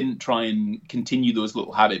 and then didn't try and continue those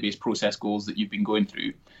little habit-based process goals that you've been going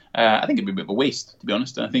through. I think it'd be a bit of a waste, to be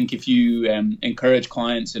honest. And I think if you encourage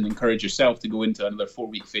clients and encourage yourself to go into another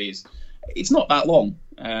 4-week phase, it's not that long.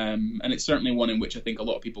 And it's certainly one in which I think a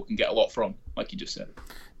lot of people can get a lot from, like you just said.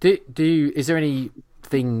 Is there any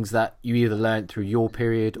things that you either learned through your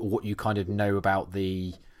period or what you kind of know about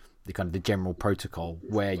the kind of the general protocol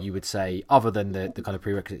where you would say, other than the kind of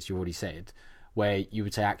prerequisites you already said, where you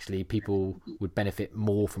would say actually people would benefit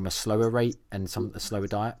more from a slower rate and a slower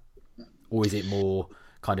diet? Or is it more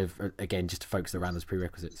kind of, again, just to focus around those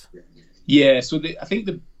prerequisites? Yeah, so I think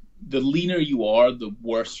the leaner you are, the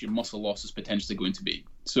worse your muscle loss is potentially going to be.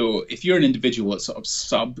 So if you're an individual that's sort of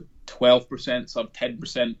sub 12%, sub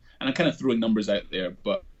 10%, and I'm kind of throwing numbers out there,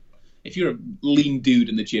 but if you're a lean dude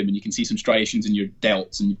in the gym and you can see some striations in your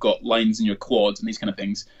delts and you've got lines in your quads and these kind of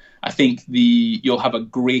things, I think you'll have a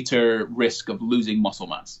greater risk of losing muscle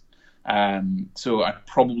mass. So I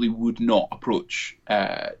probably would not approach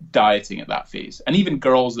dieting at that phase. And even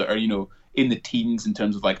girls that are, in the teens in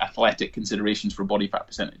terms of like athletic considerations for body fat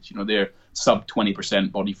percentage, they're sub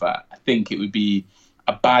 20% body fat. I think it would be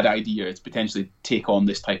a bad idea to potentially take on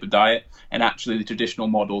this type of diet. And actually the traditional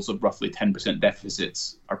models of roughly 10%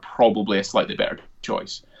 deficits are probably a slightly better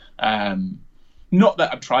choice. Not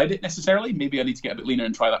that I've tried it necessarily. Maybe I need to get a bit leaner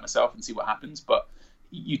and try that myself and see what happens. But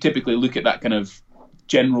you typically look at that kind of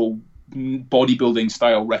general bodybuilding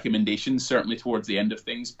style recommendations, certainly towards the end of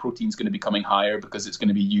things. Protein's going to be coming higher because it's going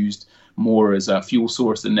to be used more as a fuel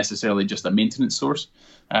source than necessarily just a maintenance source.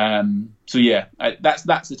 So yeah, that's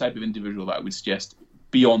the type of individual that I would suggest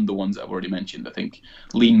beyond the ones that I've already mentioned. I think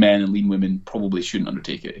lean men and lean women probably shouldn't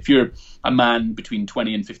undertake it. If you're a man between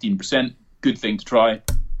 20 and 15%, good thing to try.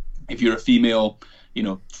 If you're a female,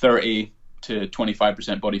 30 to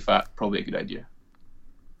 25% body fat, probably a good idea.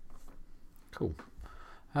 Cool.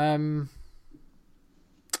 I don't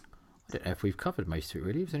know if we've covered most of it,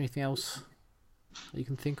 really. Was there anything else that you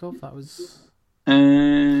can think of? That was... I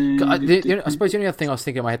suppose the only other thing I was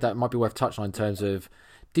thinking in my head that might be worth touching on in terms of,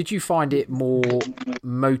 did you find it more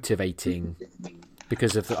motivating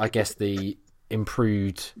because of, I guess, the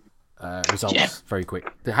improved results very quick?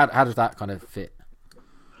 How does that kind of fit?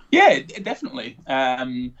 Yeah, definitely.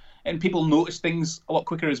 And people notice things a lot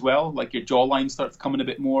quicker as well. Like your jawline starts coming a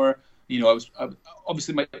bit more.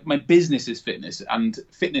 Obviously my business is fitness, and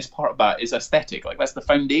fitness part of that is aesthetic. Like that's the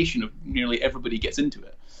foundation of nearly everybody gets into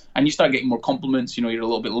it. And you start getting more compliments, you're a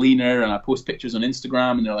little bit leaner, and I post pictures on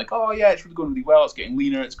Instagram and they're like, oh yeah, it's really going really well. It's getting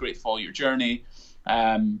leaner. It's great to follow your journey.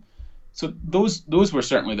 So those were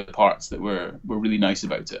certainly the parts that were really nice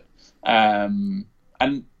about it.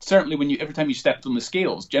 And certainly every time you stepped on the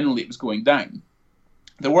scales, generally it was going down.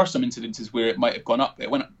 There were some incidences where it might have gone up.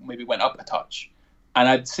 Maybe went up a touch. And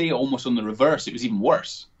I'd say almost on the reverse, it was even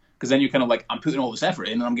worse. Because then you're kind of like, I'm putting all this effort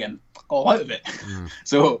in and I'm getting all out of it.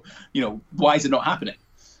 So, why is it not happening?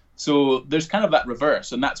 So there's kind of that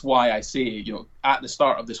reverse. And that's why I say, at the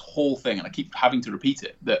start of this whole thing, and I keep having to repeat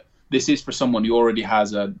it, that this is for someone who already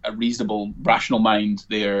has a reasonable, rational mind.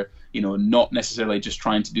 They're, not necessarily just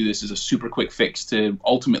trying to do this as a super quick fix to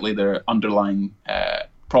ultimately their underlying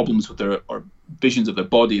problems with or visions of their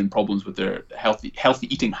body and problems with their healthy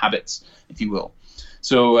eating habits, if you will.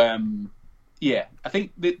 So, yeah, I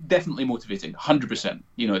think definitely motivating, 100%.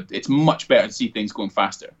 It's much better to see things going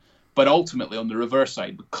faster. But ultimately, on the reverse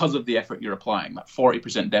side, because of the effort you're applying, that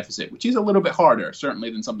 40% deficit, which is a little bit harder, certainly,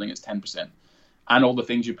 than something that's 10%, and all the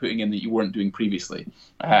things you're putting in that you weren't doing previously,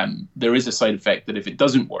 there is a side effect that if it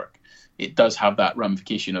doesn't work, it does have that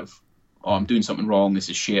ramification of, oh, I'm doing something wrong, this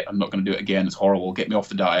is shit, I'm not going to do it again, it's horrible, get me off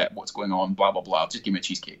the diet, what's going on, blah, blah, blah, just give me a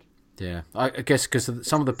cheesecake. Yeah, I guess because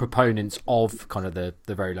some of the proponents of kind of the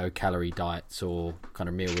very low calorie diets or kind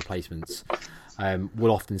of meal replacements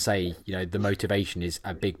will often say, the motivation is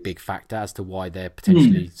a big factor as to why they're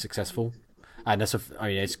potentially successful. And that's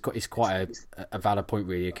it's quite a valid point,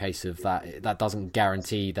 really, a case of that doesn't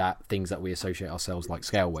guarantee that things that we associate ourselves like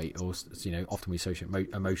scale weight or, often we associate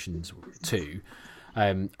emotions to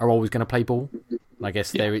are always going to play ball. And I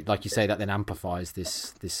guess like you say, that then amplifies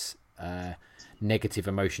this negative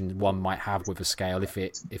emotion one might have with a scale if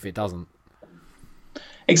it doesn't.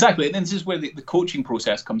 Exactly, and then this is where the coaching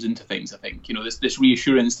process comes into things. I think this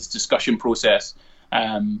reassurance, this discussion process.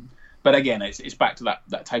 but again, it's back to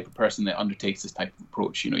that type of person that undertakes this type of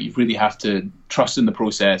approach. You really have to trust in the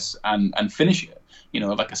process and finish it.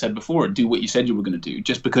 Like I said before, do what you said you were going to do.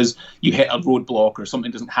 Just because you hit a roadblock or something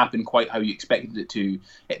doesn't happen quite how you expected it to,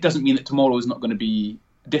 it doesn't mean that tomorrow is not going to be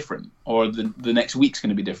different, or the next week's going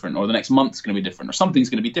to be different, or the next month's going to be different, or something's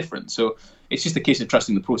going to be different. So it's just a case of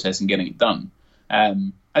trusting the process and getting it done. I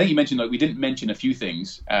think you mentioned, we didn't mention a few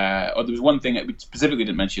things, or there was one thing that we specifically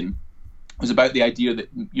didn't mention. Was about the idea that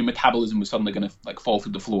your metabolism was suddenly going to fall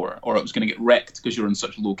through the floor, or it was going to get wrecked because you're on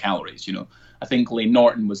such low calories. I think Layne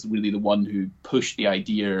Norton was really the one who pushed the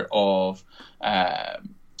idea of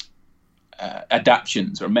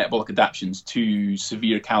adaptions or metabolic adaptions to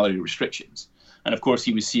severe calorie restrictions. And of course,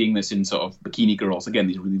 he was seeing this in sort of bikini girls, again,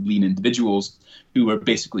 these really lean individuals who were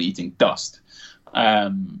basically eating dust.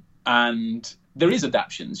 And there is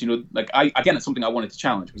adaptions, again, it's something I wanted to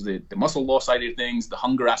challenge, was the muscle loss side of things, the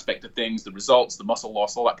hunger aspect of things, the results, the muscle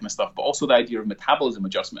loss, all that kind of stuff, but also the idea of metabolism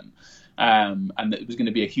adjustment, and that it was going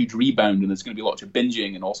to be a huge rebound, and there's going to be lots of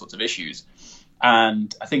binging and all sorts of issues.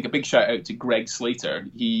 And I think a big shout out to Greg Slater.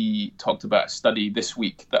 He talked about a study this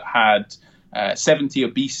week that had 70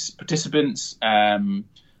 obese participants.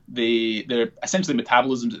 Their essentially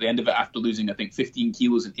metabolisms at the end of it, after losing, I think, 15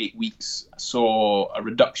 kilos in 8 weeks, saw a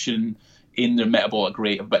reduction in their metabolic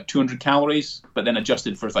rate of about 200 calories, but then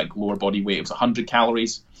adjusted for lower body weight, it was 100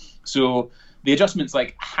 calories. So the adjustment's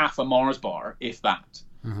like half a Mars bar, if that.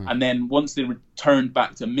 Mm-hmm. And then once they returned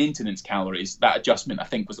back to maintenance calories, that adjustment, I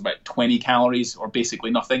think, was about 20 calories, or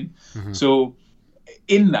basically nothing. Mm-hmm. So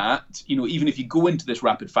in that, even if you go into this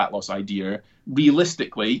rapid fat loss idea,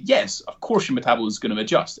 realistically, yes, of course your metabolism is going to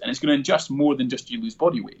adjust, and it's going to adjust more than just you lose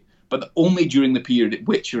body weight, but only during the period at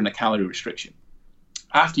which you're in a calorie restriction.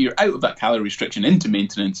 After you're out of that calorie restriction into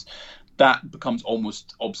maintenance, that becomes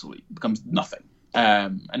almost obsolete, it becomes nothing.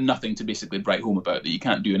 And nothing to basically write home about, that you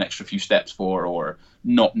can't do an extra few steps for, or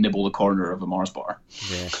not nibble the corner of a Mars bar.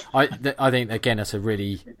 Yeah, I think, again, that's a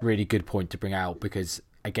really, really good point to bring out, because,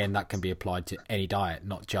 again, that can be applied to any diet,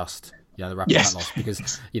 not just the rapid fat loss,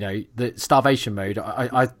 because the starvation mode,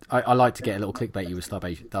 I like to get a little clickbaity with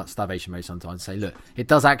starvation mode sometimes, say, look, it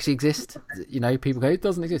does actually exist. People go, it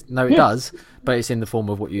doesn't exist. No, it does, but it's in the form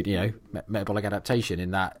of what metabolic adaptation,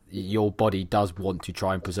 in that your body does want to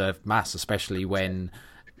try and preserve mass, especially when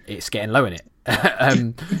it's getting low in it.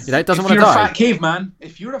 It doesn't want to die.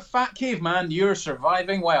 If you're a fat caveman, you're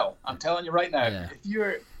surviving well. I'm telling you right now. Yeah.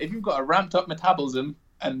 If you've got a ramped up metabolism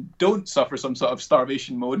and don't suffer some sort of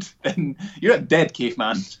starvation mode, then you're a dead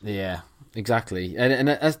caveman. Yeah, exactly. And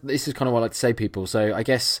this is kind of what I like to say to people. So I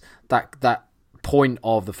guess that point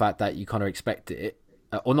of the fact that you kind of expect it,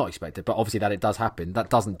 or not expect it, but obviously that it does happen,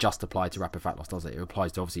 that doesn't just apply to rapid fat loss, does it? It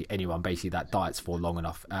applies to obviously anyone basically that diets for long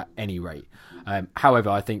enough at any rate.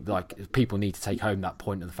 However, I think people need to take home that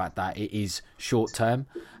point of the fact that it is short term,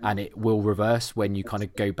 and it will reverse when you kind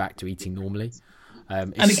of go back to eating normally.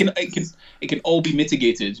 And it can all be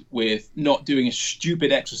mitigated with not doing a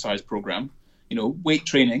stupid exercise program, weight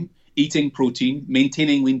training, eating protein,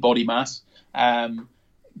 maintaining lean body mass.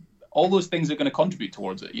 All those things are going to contribute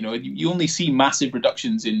towards it. You only see massive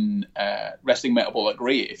reductions in resting metabolic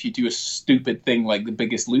rate if you do a stupid thing like the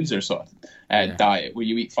Biggest Loser sort of diet, where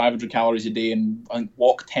you eat 500 calories a day and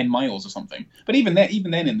walk 10 miles or something. But even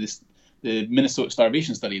then in the Minnesota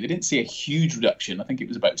starvation study, they didn't see a huge reduction. I think it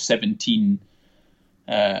was about 17%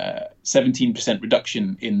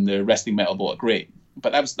 reduction in the resting metabolic rate,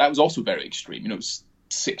 but that was also very extreme. It was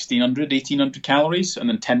 1,800 calories, and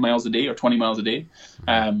then 10 miles a day or 20 miles a day.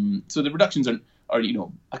 So the reductions are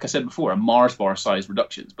like I said before, are Mars bar size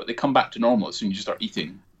reductions, but they come back to normal as soon as you stop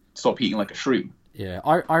eating like a shrew. Yeah,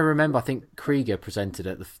 I remember, I think Krieger presented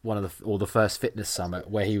at the first fitness summit,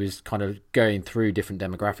 where he was kind of going through different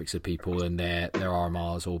demographics of people and their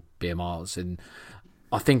RMRs or BMRs, and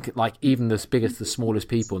I think even the smallest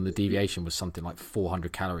people in the deviation was something like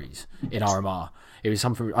 400 calories in RMR. It was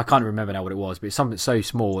something, I can't remember now what it was, but it's something so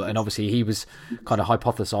small. And obviously he was kind of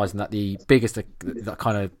hypothesizing that the biggest that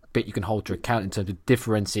kind of bit you can hold to account in terms of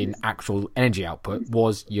difference in actual energy output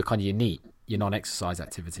was your NEAT, your non-exercise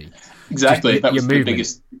activity. Exactly. That was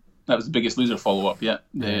the Biggest Loser follow-up. Yeah.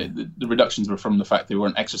 The reductions were from the fact they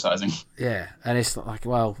weren't exercising. Yeah. And it's like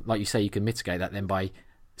you say, you can mitigate that then by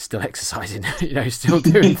still exercising, still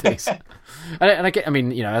doing things. and I get,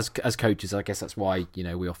 as coaches, I guess that's why,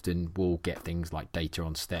 we often will get things like data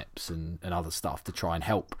on steps and other stuff to try and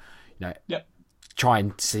help, try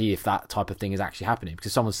and see if that type of thing is actually happening,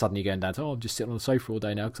 because someone's suddenly going down to, I'm just sitting on the sofa all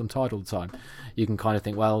day now because I'm tired all the time. You can kind of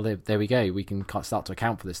think, well, there we go, we can start to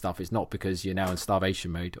account for this stuff. It's not because you're now in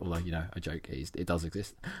starvation mode, although, a joke, it does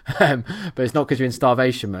exist. But it's not because you're in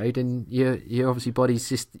starvation mode and your obviously body's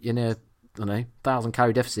just in a 1,000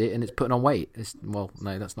 calorie deficit and it's putting on weight. No,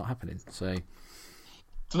 that's not happening. So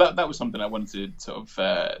that was something I wanted to sort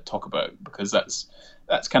of talk about, because that's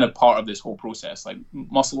kind of part of this whole process. Like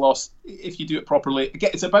muscle loss, if you do it properly,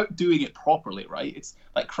 again, it's about doing it properly, right? It's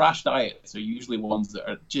like crash diets are usually ones that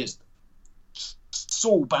are just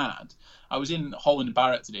so bad. I was in Holland &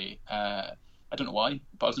 Barrett today. I don't know why,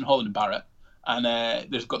 but I was in Holland & Barrett, and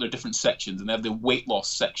they've got their different sections, and they have the weight loss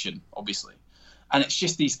section, obviously. And it's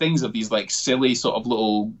just these things of these like silly sort of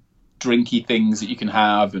little drinky things that you can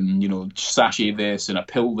have, and sachet this and a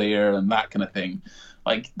pill there and that kind of thing.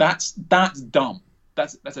 Like that's dumb.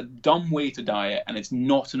 That's a dumb way to diet, and it's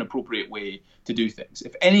not an appropriate way to do things.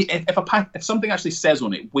 If something actually says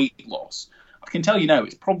on it weight loss, I can tell you now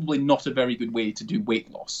it's probably not a very good way to do weight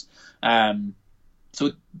loss.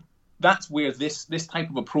 So that's where this type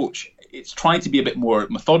of approach, it's trying to be a bit more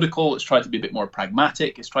methodical, it's trying to be a bit more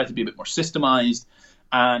pragmatic, it's trying to be a bit more systemized,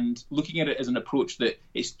 and looking at it as an approach that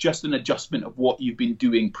it's just an adjustment of what you've been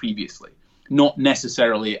doing previously, not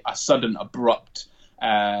necessarily a sudden abrupt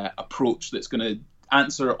approach that's going to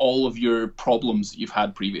answer all of your problems that you've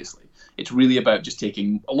had previously. It's really about just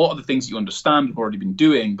taking a lot of the things you understand have already been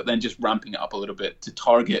doing, but then just ramping it up a little bit to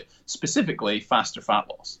target specifically faster fat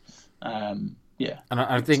loss. Yeah. And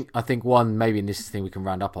I think one, maybe in this thing we can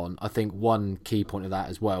round up on, I think one key point of that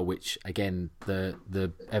as well, which again the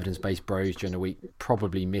evidence-based bros during the week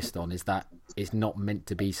probably missed on, is that it's not meant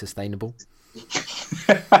to be sustainable.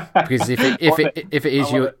 Because if it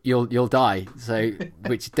is, you'll die. So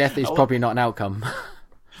which death is probably not an outcome.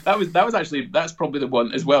 That's probably the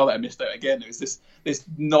one as well that I missed out again. It was this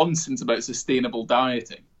nonsense about sustainable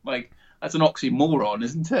dieting. Like, that's an oxymoron,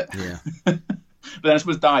 isn't it? Yeah. But then I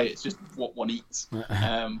suppose diet is just what one eats.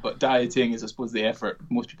 But dieting is, I suppose, the effort.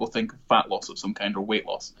 Most people think of fat loss of some kind or weight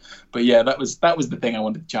loss. But yeah, that was the thing I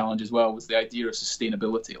wanted to challenge as well, was the idea of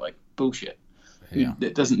sustainability. Like, bullshit. Yeah.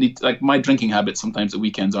 It doesn't need like my drinking habits sometimes at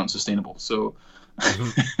weekends aren't sustainable. So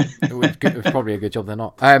it's probably a good job they're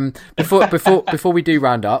not. Before we do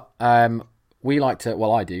round up, we like to.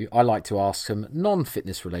 Well, I do. I like to ask some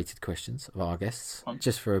non-fitness related questions of our guests,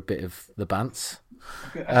 just for a bit of the bants.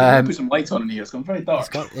 Okay, I can put some lights on in here. It's gone very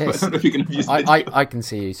dark. I don't know if you can use I can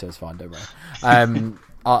see you, so it's fine. Don't worry.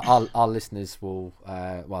 Our listeners will.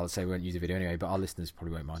 Well, I'll say we won't use the video anyway, but our listeners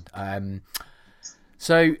probably won't mind.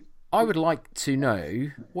 So I would like to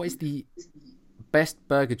know, what is the best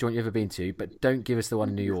burger joint you've ever been to, but don't give us the one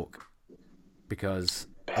in New York, because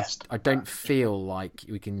I don't feel like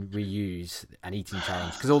we can reuse an eating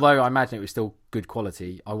challenge, because although I imagine it was still good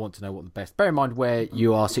quality, I want to know what the best. Bear in mind where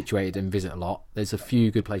you are situated and visit a lot. There's a few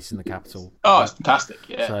good places in the capital. Oh, it's fantastic!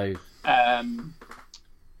 Yeah.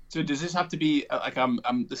 So does this have to be like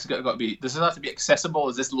this has got to be? Does this have to be accessible?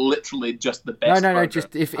 Is this literally just the best? No. burger?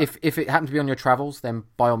 Just if it happened to be on your travels, then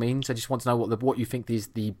by all means. I just want to know what you think is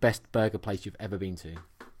the best burger place you've ever been to.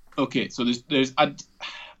 Okay, so there's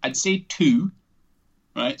I'd say two,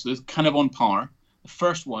 right? So it's kind of on par. The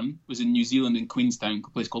first one was in New Zealand in Queenstown, a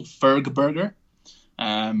place called Ferg Burger.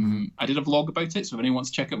 I did a vlog about it, so if anyone wants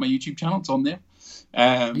to check out my YouTube channel, it's on there.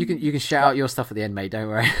 You can shout out your stuff at the end, mate. Don't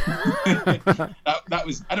worry. that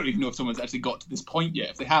was. I don't even know if someone's actually got to this point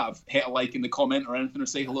yet. If they have, hit a like in the comment or anything, or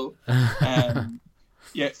say hello.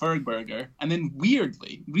 Yeah, Ferg Burger, and then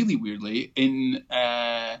really weirdly, in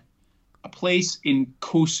a place in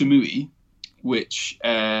Koh Samui, which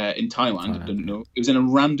in Thailand, I don't know. It was in a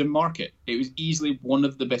random market. It was easily one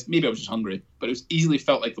of the best. Maybe I was just hungry, but it was easily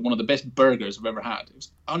felt like one of the best burgers I've ever had. It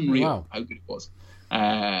was unreal how good it was.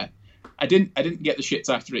 I didn't get the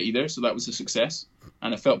shits after it either, so that was a success,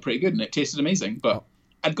 and it felt pretty good and it tasted amazing. But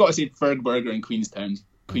I've got to say, Ferg Burger in Queenstown.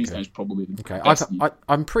 Queenstown's probably the best.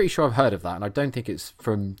 I'm pretty sure I've heard of that, and I don't think it's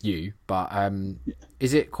from you. But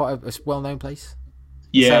is it quite a well-known place?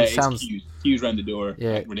 Yeah, it's huge around the door.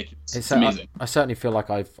 Yeah, like, ridiculous. It's amazing. I certainly feel like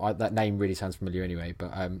that name really sounds familiar anyway.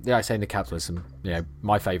 But yeah, I say in the capital, some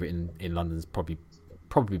my favourite in London is probably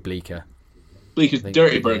Bleecker. Bleeker's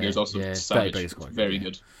Dirty Burger is also savage. Dirty Burger's very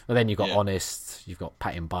good. Well, then you've got Honest, you've got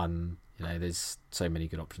Pat and Bun. There's so many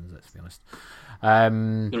good options. Let's be honest.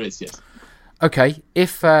 There is, yes. Okay,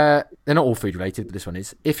 if they're not all food related, but this one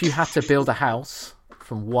is. If you had to build a house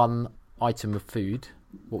from one item of food,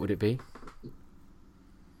 what would it be?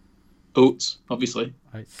 Oats, obviously.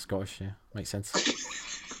 Oats, Scottish, yeah, makes sense.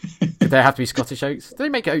 Did they have to be Scottish oats? Do they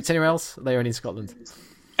make oats anywhere else? Are they only in Scotland?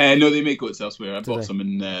 No, they make goats elsewhere. I bought they? some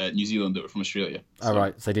in New Zealand that were from Australia. Oh,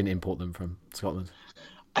 right. So they didn't import them from Scotland.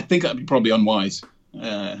 I think that'd be probably unwise.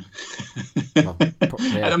 Well,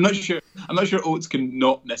 And I'm not sure. I'm not sure oats can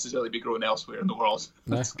not necessarily be grown elsewhere in the world.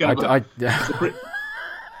 No, That's kind of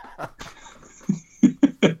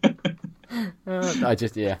I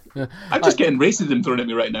just I'm just getting racism thrown at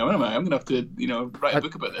me right now, aren't I? I'm gonna have to, write a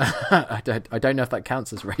book about this. I don't know if that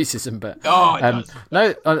counts as racism, but It does.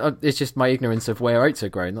 no, it's just my ignorance of where oats are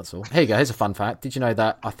grown. That's all. Here you go. Here's a fun fact. Did you know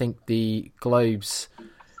that I think the globe's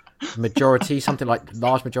majority, something like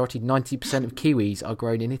large majority, 90% of kiwis are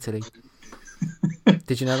grown in Italy?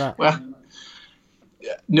 Did you know that? Well,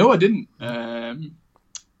 no, I didn't.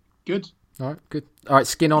 Good. All right, good. All right,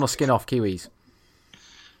 skin on or skin off kiwis?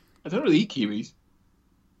 I don't really eat kiwis.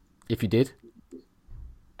 If you did,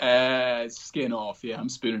 Skin off. Yeah, I'm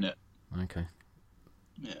spooning it. okay.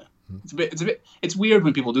 Yeah, it's weird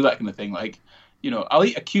when people do that kind of thing. Like, I'll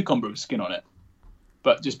eat a cucumber with skin on it,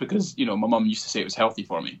 but just because my mum used to say it was healthy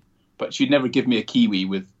for me, but she'd never give me a kiwi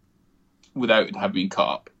without it having been cut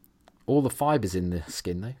up. All the fibres in the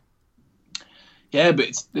skin, though. Yeah, but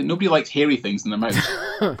nobody likes hairy things in their mouth.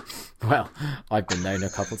 Well, I've been known a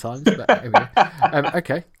couple of times, but anyway.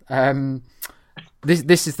 Okay.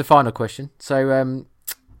 This is the final question. So,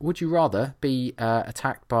 would you rather be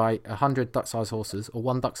attacked by 100 duck-sized horses or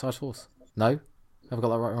one duck-sized horse? No? Have I got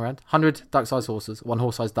that right around? 100 duck-sized horses, one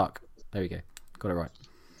horse-sized duck. There we go. Got it right.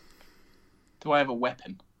 Do I have a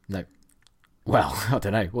weapon? No. Well, I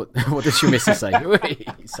don't know. What does your missus say?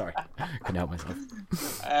 Sorry, couldn't help myself.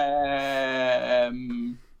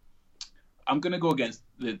 I'm gonna go against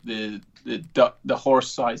the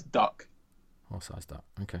horse-sized duck. Horse-sized duck.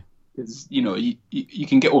 Okay. Because you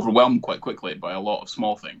can get overwhelmed quite quickly by a lot of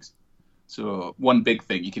small things. So one big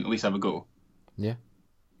thing, you can at least have a go. Yeah.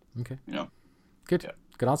 Okay. Good. Yeah.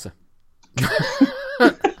 Good answer.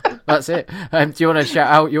 That's it. Do you want to shout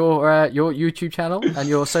out your YouTube channel and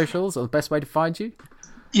your socials, or the best way to find you?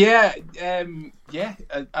 Yeah.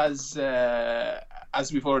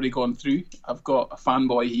 As we've already gone through, I've got a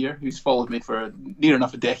fanboy here who's followed me for near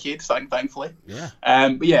enough a decade, thankfully. Yeah.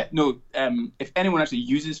 But yeah, no. If anyone actually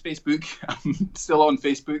uses Facebook, I'm still on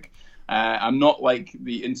Facebook. I'm not like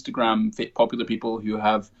the Instagram popular people who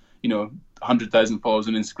have 100,000 followers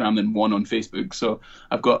on Instagram and one on Facebook. So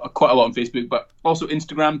I've got quite a lot on Facebook, but also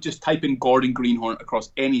Instagram. Just type in Gordon Greenhorn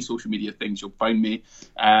across any social media things, you'll find me.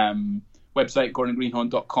 Website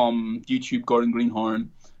gordongreenhorn.com, YouTube Gordon Greenhorn,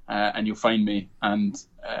 and you'll find me. And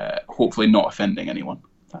hopefully not offending anyone.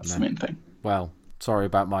 That's the main thing. Well, sorry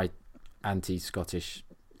about my anti-Scottish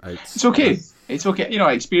oats. It's okay. It's okay.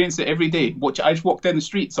 I experience it every day. I just walk down the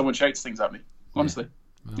street, someone shouts things at me. Honestly,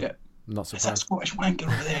 yeah. I'm not There's surprised. that Scottish wanker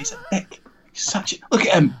over there. He's a dick. Look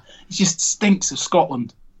at him. He just stinks of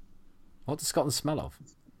Scotland. What does Scotland smell of?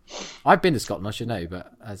 I've been to Scotland, I should know,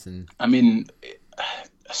 but as in... I mean,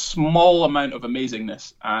 a small amount of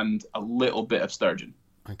amazingness and a little bit of sturgeon.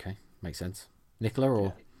 Okay, makes sense. Nicola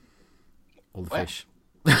or all the fish?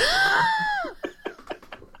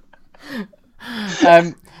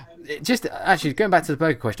 Just actually going back to the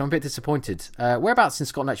burger question, I'm a bit disappointed. Whereabouts in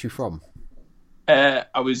Scotland actually from?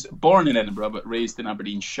 I was born in Edinburgh but raised in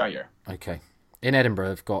Aberdeenshire. Okay. In Edinburgh,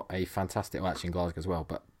 they've got a fantastic, well, actually in Glasgow as well,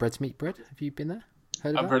 but Bread's Meat Bread. Have you been there?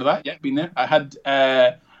 I've heard of that. Yeah, been there. I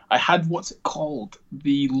had what's it called?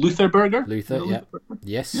 The Luther Burger. Luther, yeah.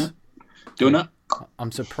 Yes. Yeah. Donut.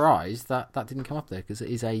 I'm surprised that didn't come up there because it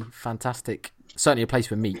is a fantastic, certainly a place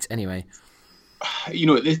for meat. Anyway.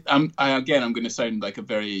 I'm going to sound like a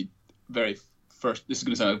very, very first. This is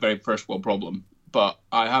going to sound like a very first world problem, but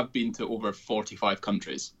I have been to over 45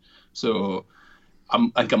 countries, so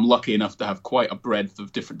I'm lucky enough to have quite a breadth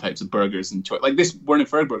of different types of burgers and choice. Like this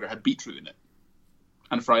Werningford burger had beetroot in it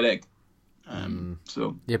and a fried egg.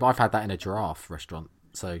 So yeah, but I've had that in a giraffe restaurant,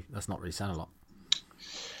 so that's not really saying a lot.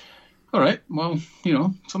 All right, well,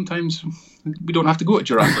 sometimes we don't have to go to a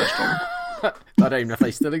giraffe restaurant. I don't even know if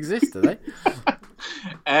they still exist, do they?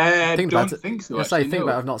 I don't think so. About it,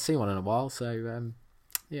 I've not seen one in a while, so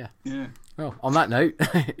yeah. Yeah. Well, on that note,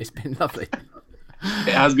 it's been lovely.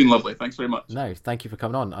 It has been lovely. Thanks very much. No, thank you for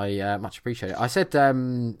coming on. I much appreciate it. I said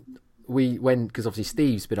because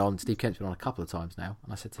obviously Steve Kent's been on a couple of times now,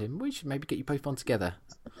 and I said to him, we should maybe get you both on together.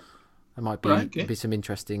 There might be some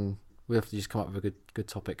interesting. We have to just come up with a good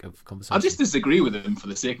topic of conversation. I'll just disagree with him for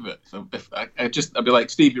the sake of it. So if I'd be like,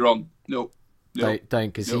 Steve, you're wrong. No.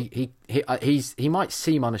 Don't, because he might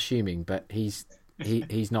seem unassuming, but he's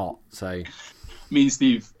not. So me and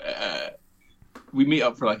Steve, we meet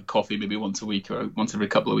up for like a coffee maybe once a week or once every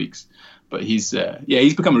couple of weeks. But he's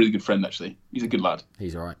become a really good friend actually. He's a good lad.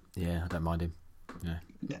 He's all right. Yeah, I don't mind him. Yeah.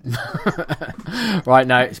 Right,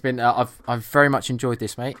 no, it's been. I've very much enjoyed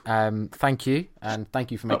this, mate. Thank you, and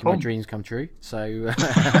thank you for making my dreams come true. So,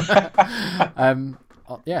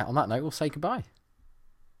 yeah. On that note, we'll say goodbye.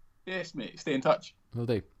 Yes, mate. Stay in touch. We'll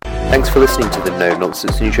do. Thanks for listening to the No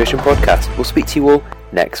Nonsense Nutrition Podcast. We'll speak to you all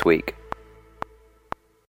next week.